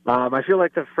 I feel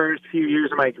like the first few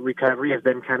years of my recovery have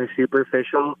been kind of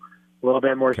superficial, a little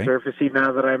bit more surfacey.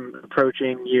 Now that I'm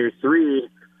approaching year 3,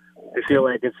 I feel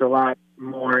like it's a lot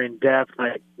more in depth,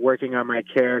 like working on my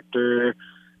character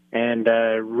and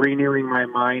renewing my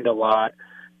mind a lot.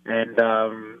 And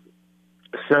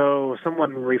so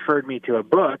someone referred me to a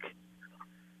book,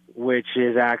 which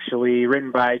is actually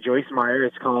written by Joyce Meyer.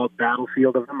 It's called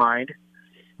Battlefield of the Mind.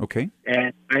 Okay.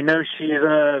 And I know she's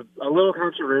a little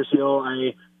controversial.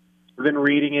 I've been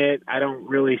reading it. I don't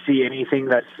really see anything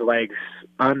that's like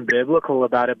unbiblical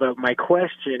about it. But my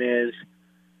question is,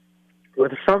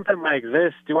 with something like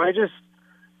this, do I just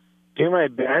do my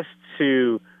best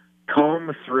to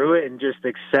comb through it and just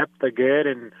accept the good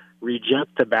and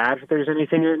reject the bad if there's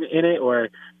anything in it? Or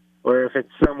if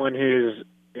it's someone who's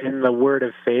in the Word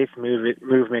of Faith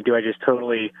movement, do I just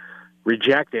totally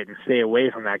reject it and stay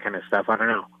away from that kind of stuff? I don't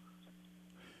know.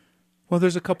 Well,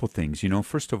 there's a couple things.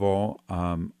 First of all,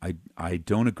 I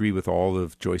don't agree with all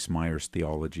of Joyce Meyer's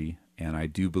theology, and I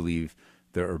do believe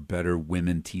there are better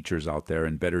women teachers out there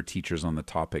and better teachers on the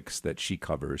topics that she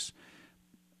covers.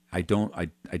 I don't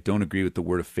agree with the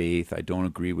Word of Faith. I don't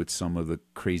agree with some of the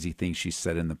crazy things she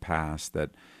said in the past,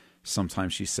 that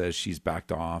sometimes she says she's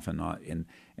backed off and not.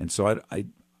 And so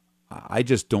I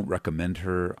just don't recommend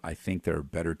her. I think there are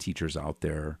better teachers out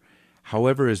there.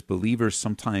 However, as believers,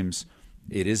 sometimes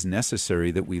it is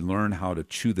necessary that we learn how to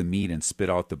chew the meat and spit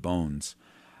out the bones.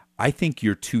 I think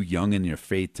you're too young in your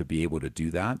faith to be able to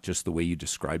do that, just the way you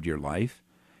described your life.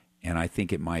 And I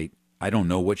think it might, I don't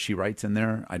know what she writes in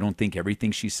there. I don't think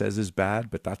everything she says is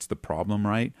bad, but that's the problem,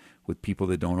 right? With people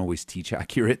that don't always teach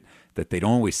accurate, that they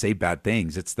don't always say bad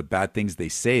things. It's the bad things they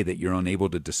say that you're unable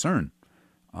to discern.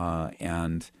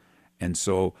 And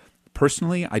so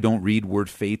personally, I don't read Word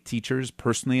Faith teachers.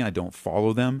 Personally, I don't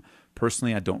follow them.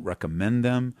 Personally, I don't recommend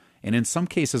them. And in some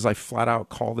cases, I flat out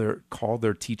call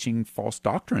their teaching false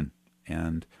doctrine.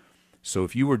 And so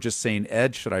if you were just saying,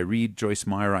 Ed, should I read Joyce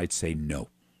Meyer? I'd say no.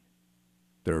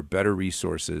 There are better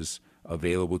resources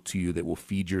available to you that will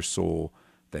feed your soul,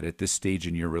 that at this stage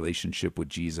in your relationship with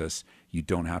Jesus, you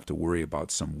don't have to worry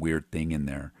about some weird thing in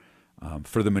there.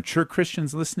 For the mature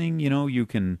Christians listening, you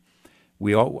can,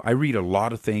 I read a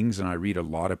lot of things and I read a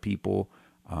lot of people,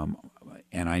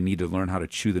 and I need to learn how to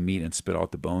chew the meat and spit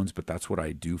out the bones, but that's what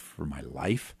I do for my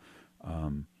life.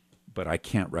 But I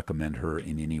can't recommend her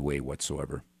in any way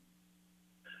whatsoever.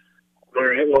 All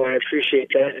right. Well, I appreciate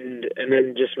that. And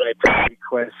then just my prayer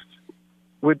request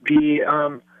would be,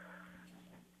 now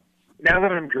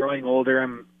that I'm growing older,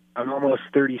 I'm almost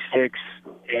 36,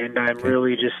 and I'm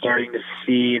really just starting to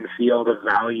see and feel the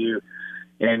value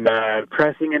in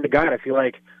pressing into God. I feel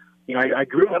like, I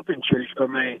grew up in church, but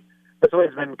it's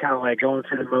always been kind of like going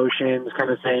through the motions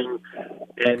kind of thing.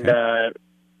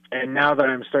 And now that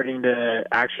I'm starting to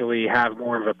actually have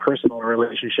more of a personal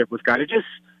relationship with God, it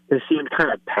seemed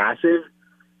kind of passive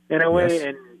in a way. Yes.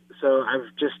 And so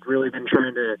I've just really been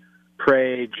trying to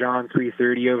pray John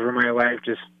 3:30 over my life,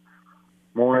 just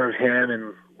more of him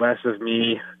and less of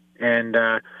me. And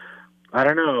I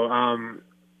don't know,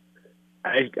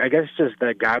 I guess just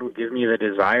that God would give me the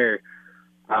desire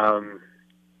and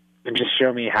just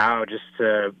show me how, just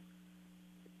to,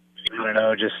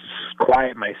 just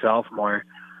quiet myself more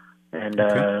and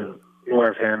more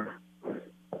of him.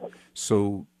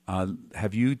 So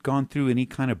have you gone through any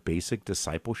kind of basic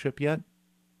discipleship yet?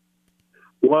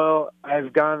 Well,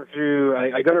 I've gone through,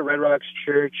 I go to Red Rocks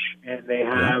Church, and they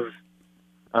have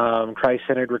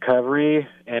Christ-centered recovery,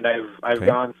 and I've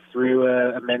gone through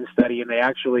a men's study, and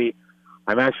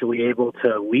I'm actually able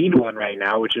to lead one right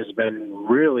now, which has been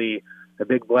really a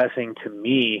big blessing to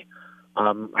me.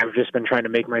 I've just been trying to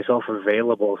make myself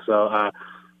available. So I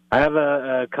have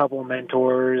a couple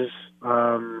mentors.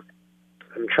 I'm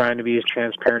trying to be as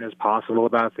transparent as possible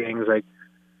about things.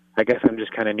 I guess I'm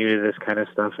just kind of new to this kind of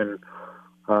stuff, and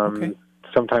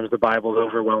sometimes the Bible's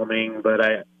overwhelming, but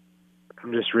I'm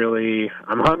just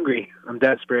I'm hungry. I'm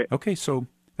desperate. Okay, so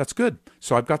that's good.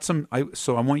 So I've got so I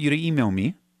want you to email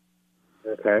me.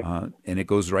 Okay. And it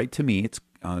goes right to me. It's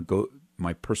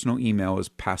my personal email is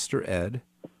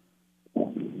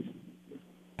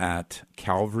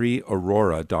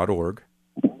pastored@calvaryaurora.org.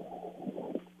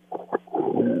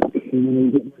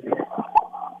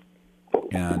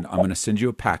 And I'm going to send you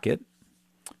a packet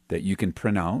that you can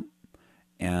print out,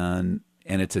 and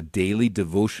it's a daily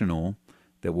devotional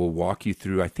that will walk you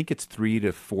through. I think it's 3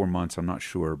 to 4 months. I'm not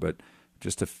sure, but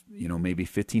just maybe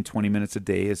 15, 20 minutes a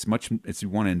day, as much as you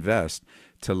want to invest,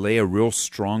 to lay a real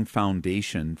strong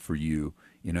foundation for you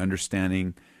in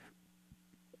understanding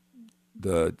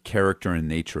the character and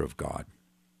nature of God.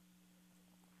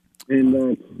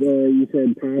 And you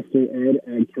said Pastor Ed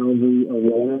at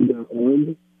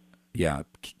calvaryaurora.org? Yeah,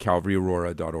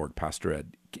 calvaryaurora.org, Pastor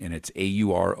Ed, and it's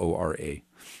AURORA.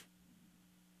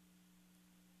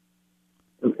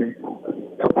 Okay.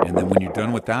 And then when you're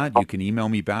done with that, you can email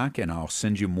me back, and I'll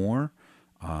send you more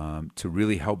to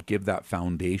really help give that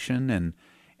foundation. And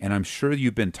I'm sure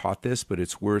you've been taught this, but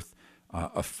it's worth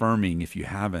affirming if you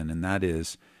haven't, and that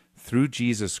is, through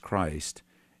Jesus Christ,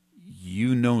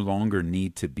 you no longer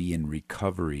need to be in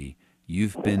recovery.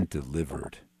 You've been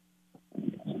delivered.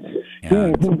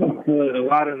 And a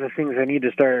lot of the things I need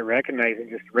to start recognizing,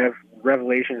 just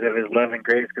revelations of his love and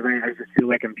grace, because I just feel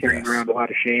like I'm carrying around a lot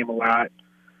of shame a lot.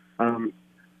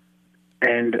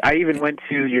 And I even went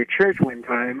to your church one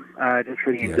time just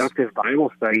for the inductive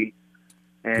Bible study.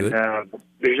 And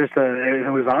there's just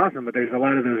it was awesome, but there's a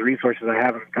lot of those resources I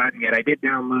haven't gotten yet. I did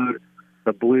download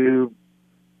the Blue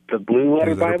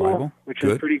Letter Bible, which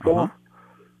is pretty cool.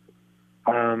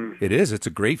 It is. It's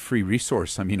a great free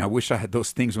resource. I mean, I wish I had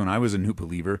those things when I was a new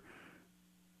believer.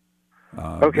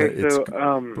 So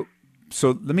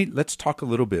let's talk a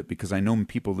little bit, because I know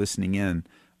people listening in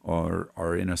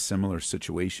are in a similar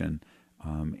situation,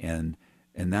 and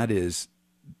that is,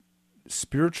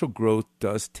 spiritual growth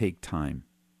does take time.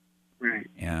 Right.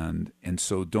 And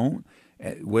so don't,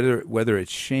 whether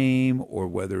it's shame or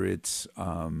whether it's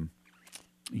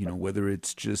whether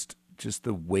it's just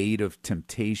the weight of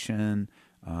temptation.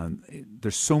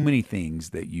 There's so many things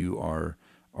that you are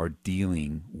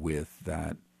dealing with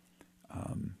that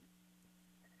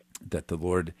that the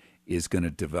Lord is going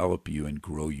to develop you and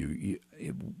grow you,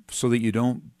 so that you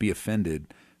don't be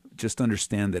offended. Just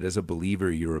understand that as a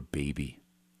believer, you're a baby.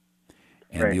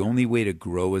 And Right. the only way to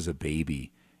grow as a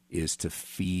baby is to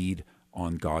feed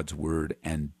on God's word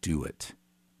and do it.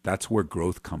 That's where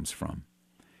growth comes from.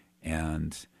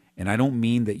 And I don't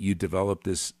mean that you develop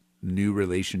this new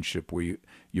relationship where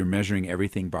you're measuring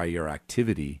everything by your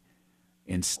activity.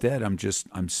 Instead,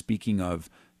 I'm speaking of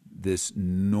this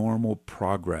normal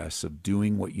progress of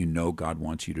doing what you know God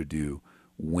wants you to do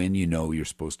when you know you're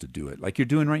supposed to do it, like you're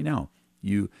doing right now.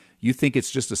 You think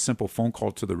it's just a simple phone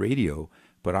call to the radio,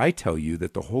 but I tell you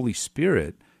that the Holy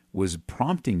Spirit was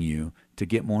prompting you to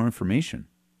get more information,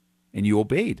 and you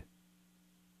obeyed.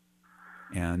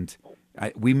 And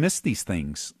we miss these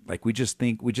things. Like we just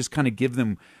kind of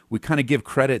give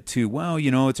credit to, well,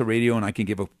 it's a radio and I can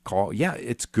give a call. Yeah,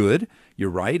 it's good. You're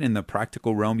right. In the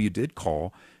practical realm, you did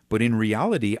call. But in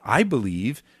reality, I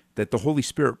believe that the Holy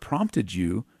Spirit prompted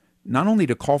you not only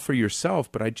to call for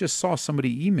yourself, but I just saw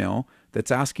somebody email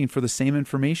that's asking for the same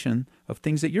information of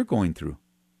things that you're going through.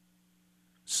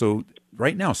 So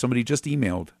right now, somebody just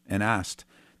emailed and asked.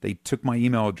 They took my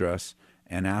email address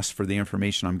and asked for the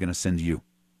information I'm going to send you.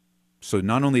 So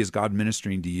not only is God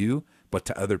ministering to you, but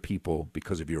to other people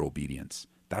because of your obedience.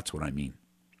 That's what I mean.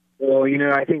 Well,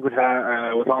 I think with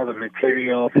all the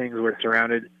material things we're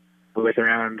surrounded with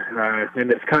around in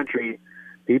this country,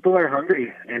 people are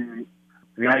hungry. And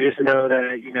I just know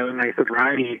that, in my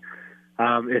sobriety,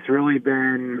 it's really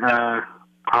been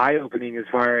eye-opening as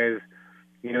far as,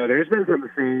 there's been some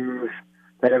things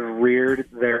that have reared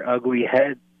their ugly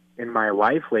head in my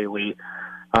life lately,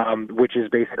 which is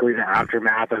basically the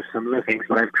aftermath of some of the things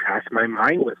that I've cracked my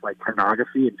mind with, like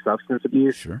pornography and substance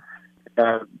abuse. Sure.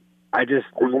 The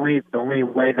only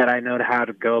way that I know how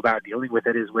to go about dealing with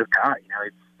it is with God.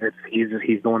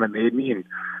 He's the one that made me, and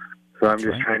so I'm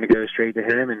just trying to go straight to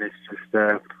Him, and it's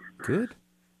just good.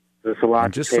 There's a lot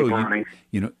and just to take so on.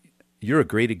 You're a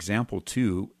great example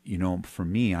too. For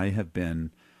me, I have been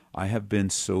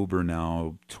sober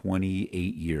now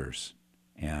 28 years,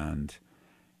 and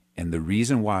the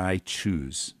reason why I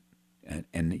choose,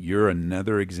 and you're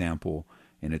another example,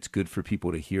 and it's good for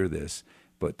people to hear this,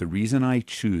 but the reason I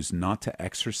choose not to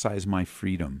exercise my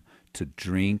freedom to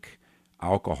drink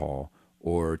alcohol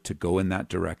or to go in that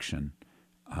direction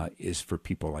is for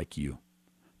people like you.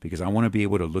 Because I want to be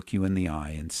able to look you in the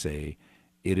eye and say,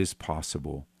 it is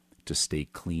possible to stay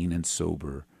clean and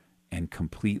sober and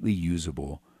completely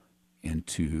usable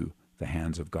into the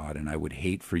hands of God. And I would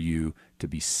hate for you to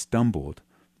be stumbled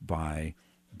by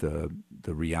the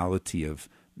reality of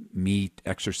me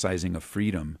exercising a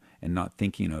freedom and not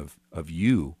thinking of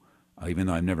you, even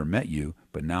though I've never met you,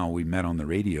 but now we met on the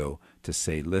radio to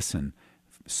say, listen,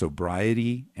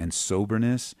 sobriety and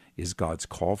soberness is God's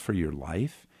call for your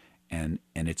life, and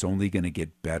it's only going to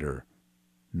get better,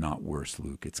 not worse,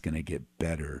 Luke. It's going to get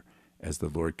better as the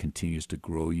Lord continues to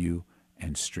grow you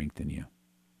and strengthen you.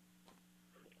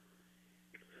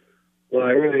 Well,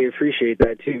 I really appreciate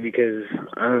that too, because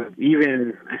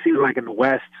even it seems like in the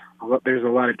West, there's a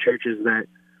lot of churches that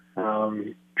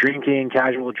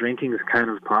casual drinking is kind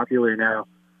of popular now,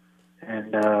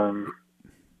 and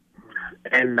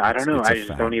I don't know, I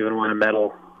just don't even want to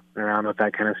meddle around with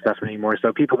that kind of stuff anymore.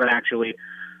 So people that actually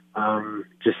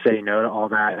just say no to all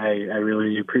that, I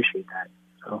really appreciate that.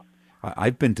 So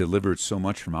I've been delivered so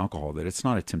much from alcohol that it's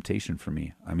not a temptation for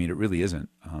me. I mean, it really isn't.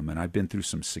 And I've been through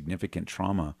some significant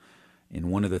trauma. And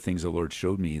one of the things the Lord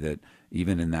showed me, that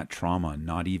even in that trauma,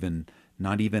 not even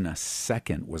a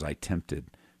second was I tempted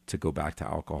to go back to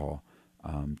alcohol,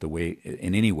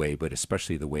 in any way, but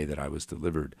especially the way that I was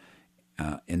delivered.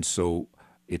 And so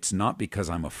it's not because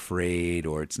I'm afraid,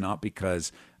 or it's not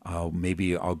because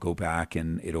maybe I'll go back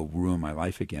and it'll ruin my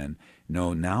life again.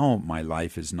 No, now my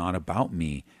life is not about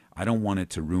me. I don't want it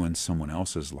to ruin someone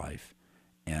else's life.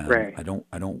 And right.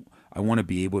 I want to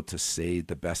be able to say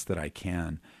the best that I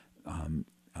can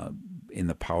in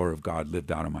the power of God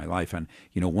lived out in my life. And,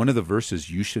 one of the verses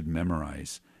you should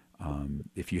memorize,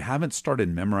 if you haven't started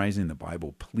memorizing the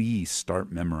Bible, please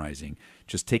start memorizing.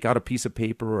 Just take out a piece of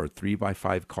paper or a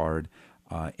 3x5 card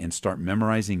and start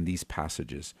memorizing these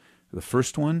passages. The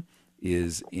first one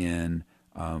is in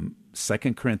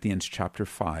 2 Corinthians chapter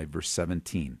 5, verse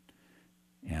 17.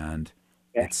 And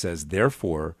it says,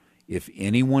 therefore, if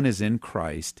anyone is in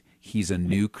Christ, he's a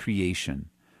new creation.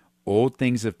 Old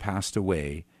things have passed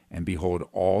away, and behold,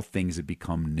 all things have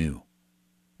become new.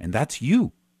 And that's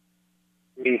you.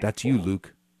 That's you,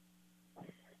 Luke.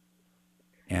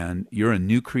 And you're a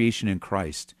new creation in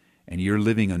Christ, and you're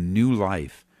living a new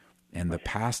life, and the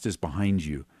past is behind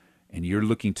you, and you're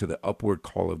looking to the upward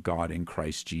call of God in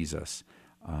Christ Jesus.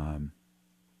 And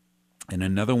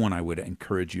another one I would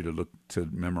encourage you to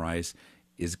memorize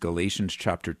is Galatians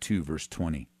chapter 2, verse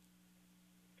 20.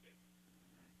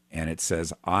 And it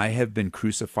says, I have been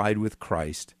crucified with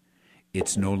Christ.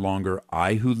 It's no longer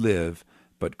I who live,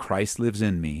 but Christ lives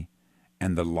in me.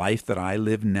 And the life that I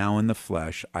live now in the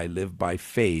flesh, I live by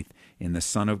faith in the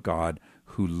Son of God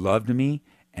who loved me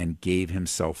and gave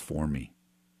himself for me.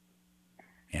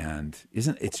 And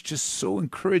it's just so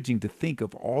encouraging to think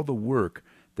of all the work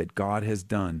that God has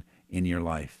done in your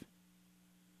life.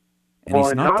 And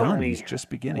he's not done. He's just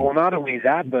beginning. Well, not only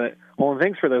that, but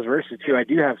thanks for those verses too. I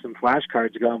do have some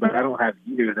flashcards going, but I don't have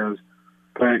either of those.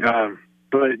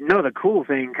 But no, the cool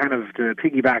thing, kind of to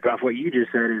piggyback off what you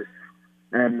just said, is,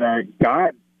 and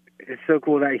God, it's so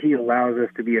cool that He allows us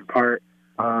to be a part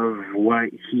of what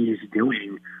He's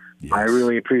doing. Yes. I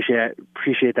really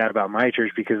appreciate that about my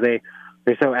church, because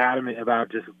they're so adamant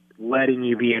about just letting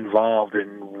you be involved in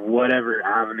whatever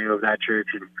avenue of that church,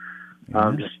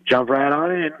 and just jump right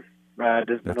on in.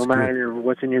 No matter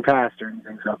what's in your past or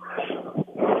anything. So.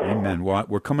 Amen. Well,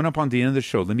 we're coming up on the end of the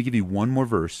show. Let me give you one more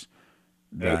verse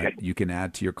that you can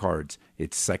add to your cards.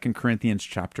 It's 2 Corinthians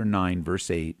chapter 9, verse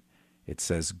 8. It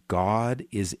says, God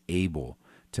is able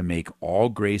to make all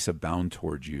grace abound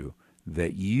toward you,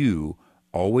 that you,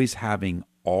 always having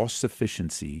all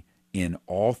sufficiency in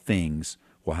all things,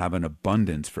 will have an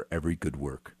abundance for every good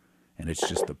work. And it's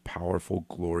just the powerful,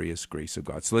 glorious grace of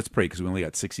God. So let's pray, because we only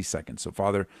got 60 seconds. So,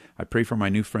 Father, I pray for my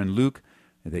new friend Luke,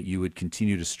 that you would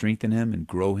continue to strengthen him and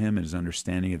grow him in his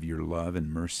understanding of your love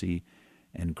and mercy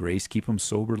and grace. Keep him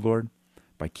sober, Lord,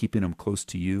 by keeping him close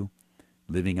to you,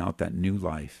 living out that new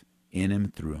life in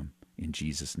him, through him. In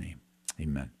Jesus' name,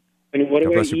 amen. And what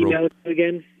do I email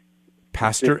again?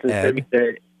 Pastor Ed.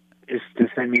 Is to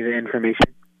send me the information?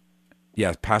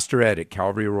 Yeah, Pastor Ed at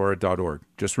calvaryaurora.org.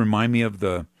 Just remind me of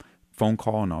the phone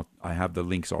call, and I have the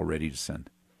links all ready to send.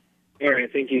 All right.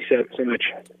 Thank you so much.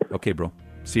 Okay, bro.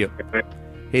 See you.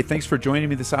 Hey, thanks for joining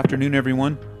me this afternoon,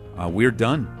 everyone. We're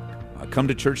done. Come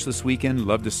to church this weekend.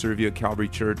 Love to serve you at Calvary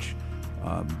Church.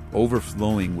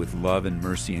 Overflowing with love and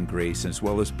mercy and grace, as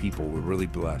well as people. We're really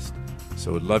blessed.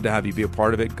 So I'd love to have you be a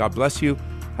part of it. God bless you.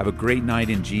 Have a great night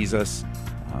in Jesus.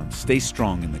 Stay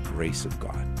strong in the grace of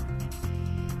God.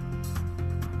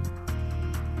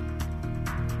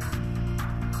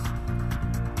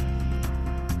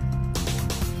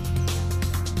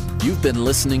 You've been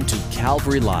listening to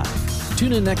Calvary Live.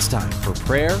 Tune in next time for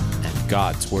prayer and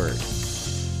God's Word.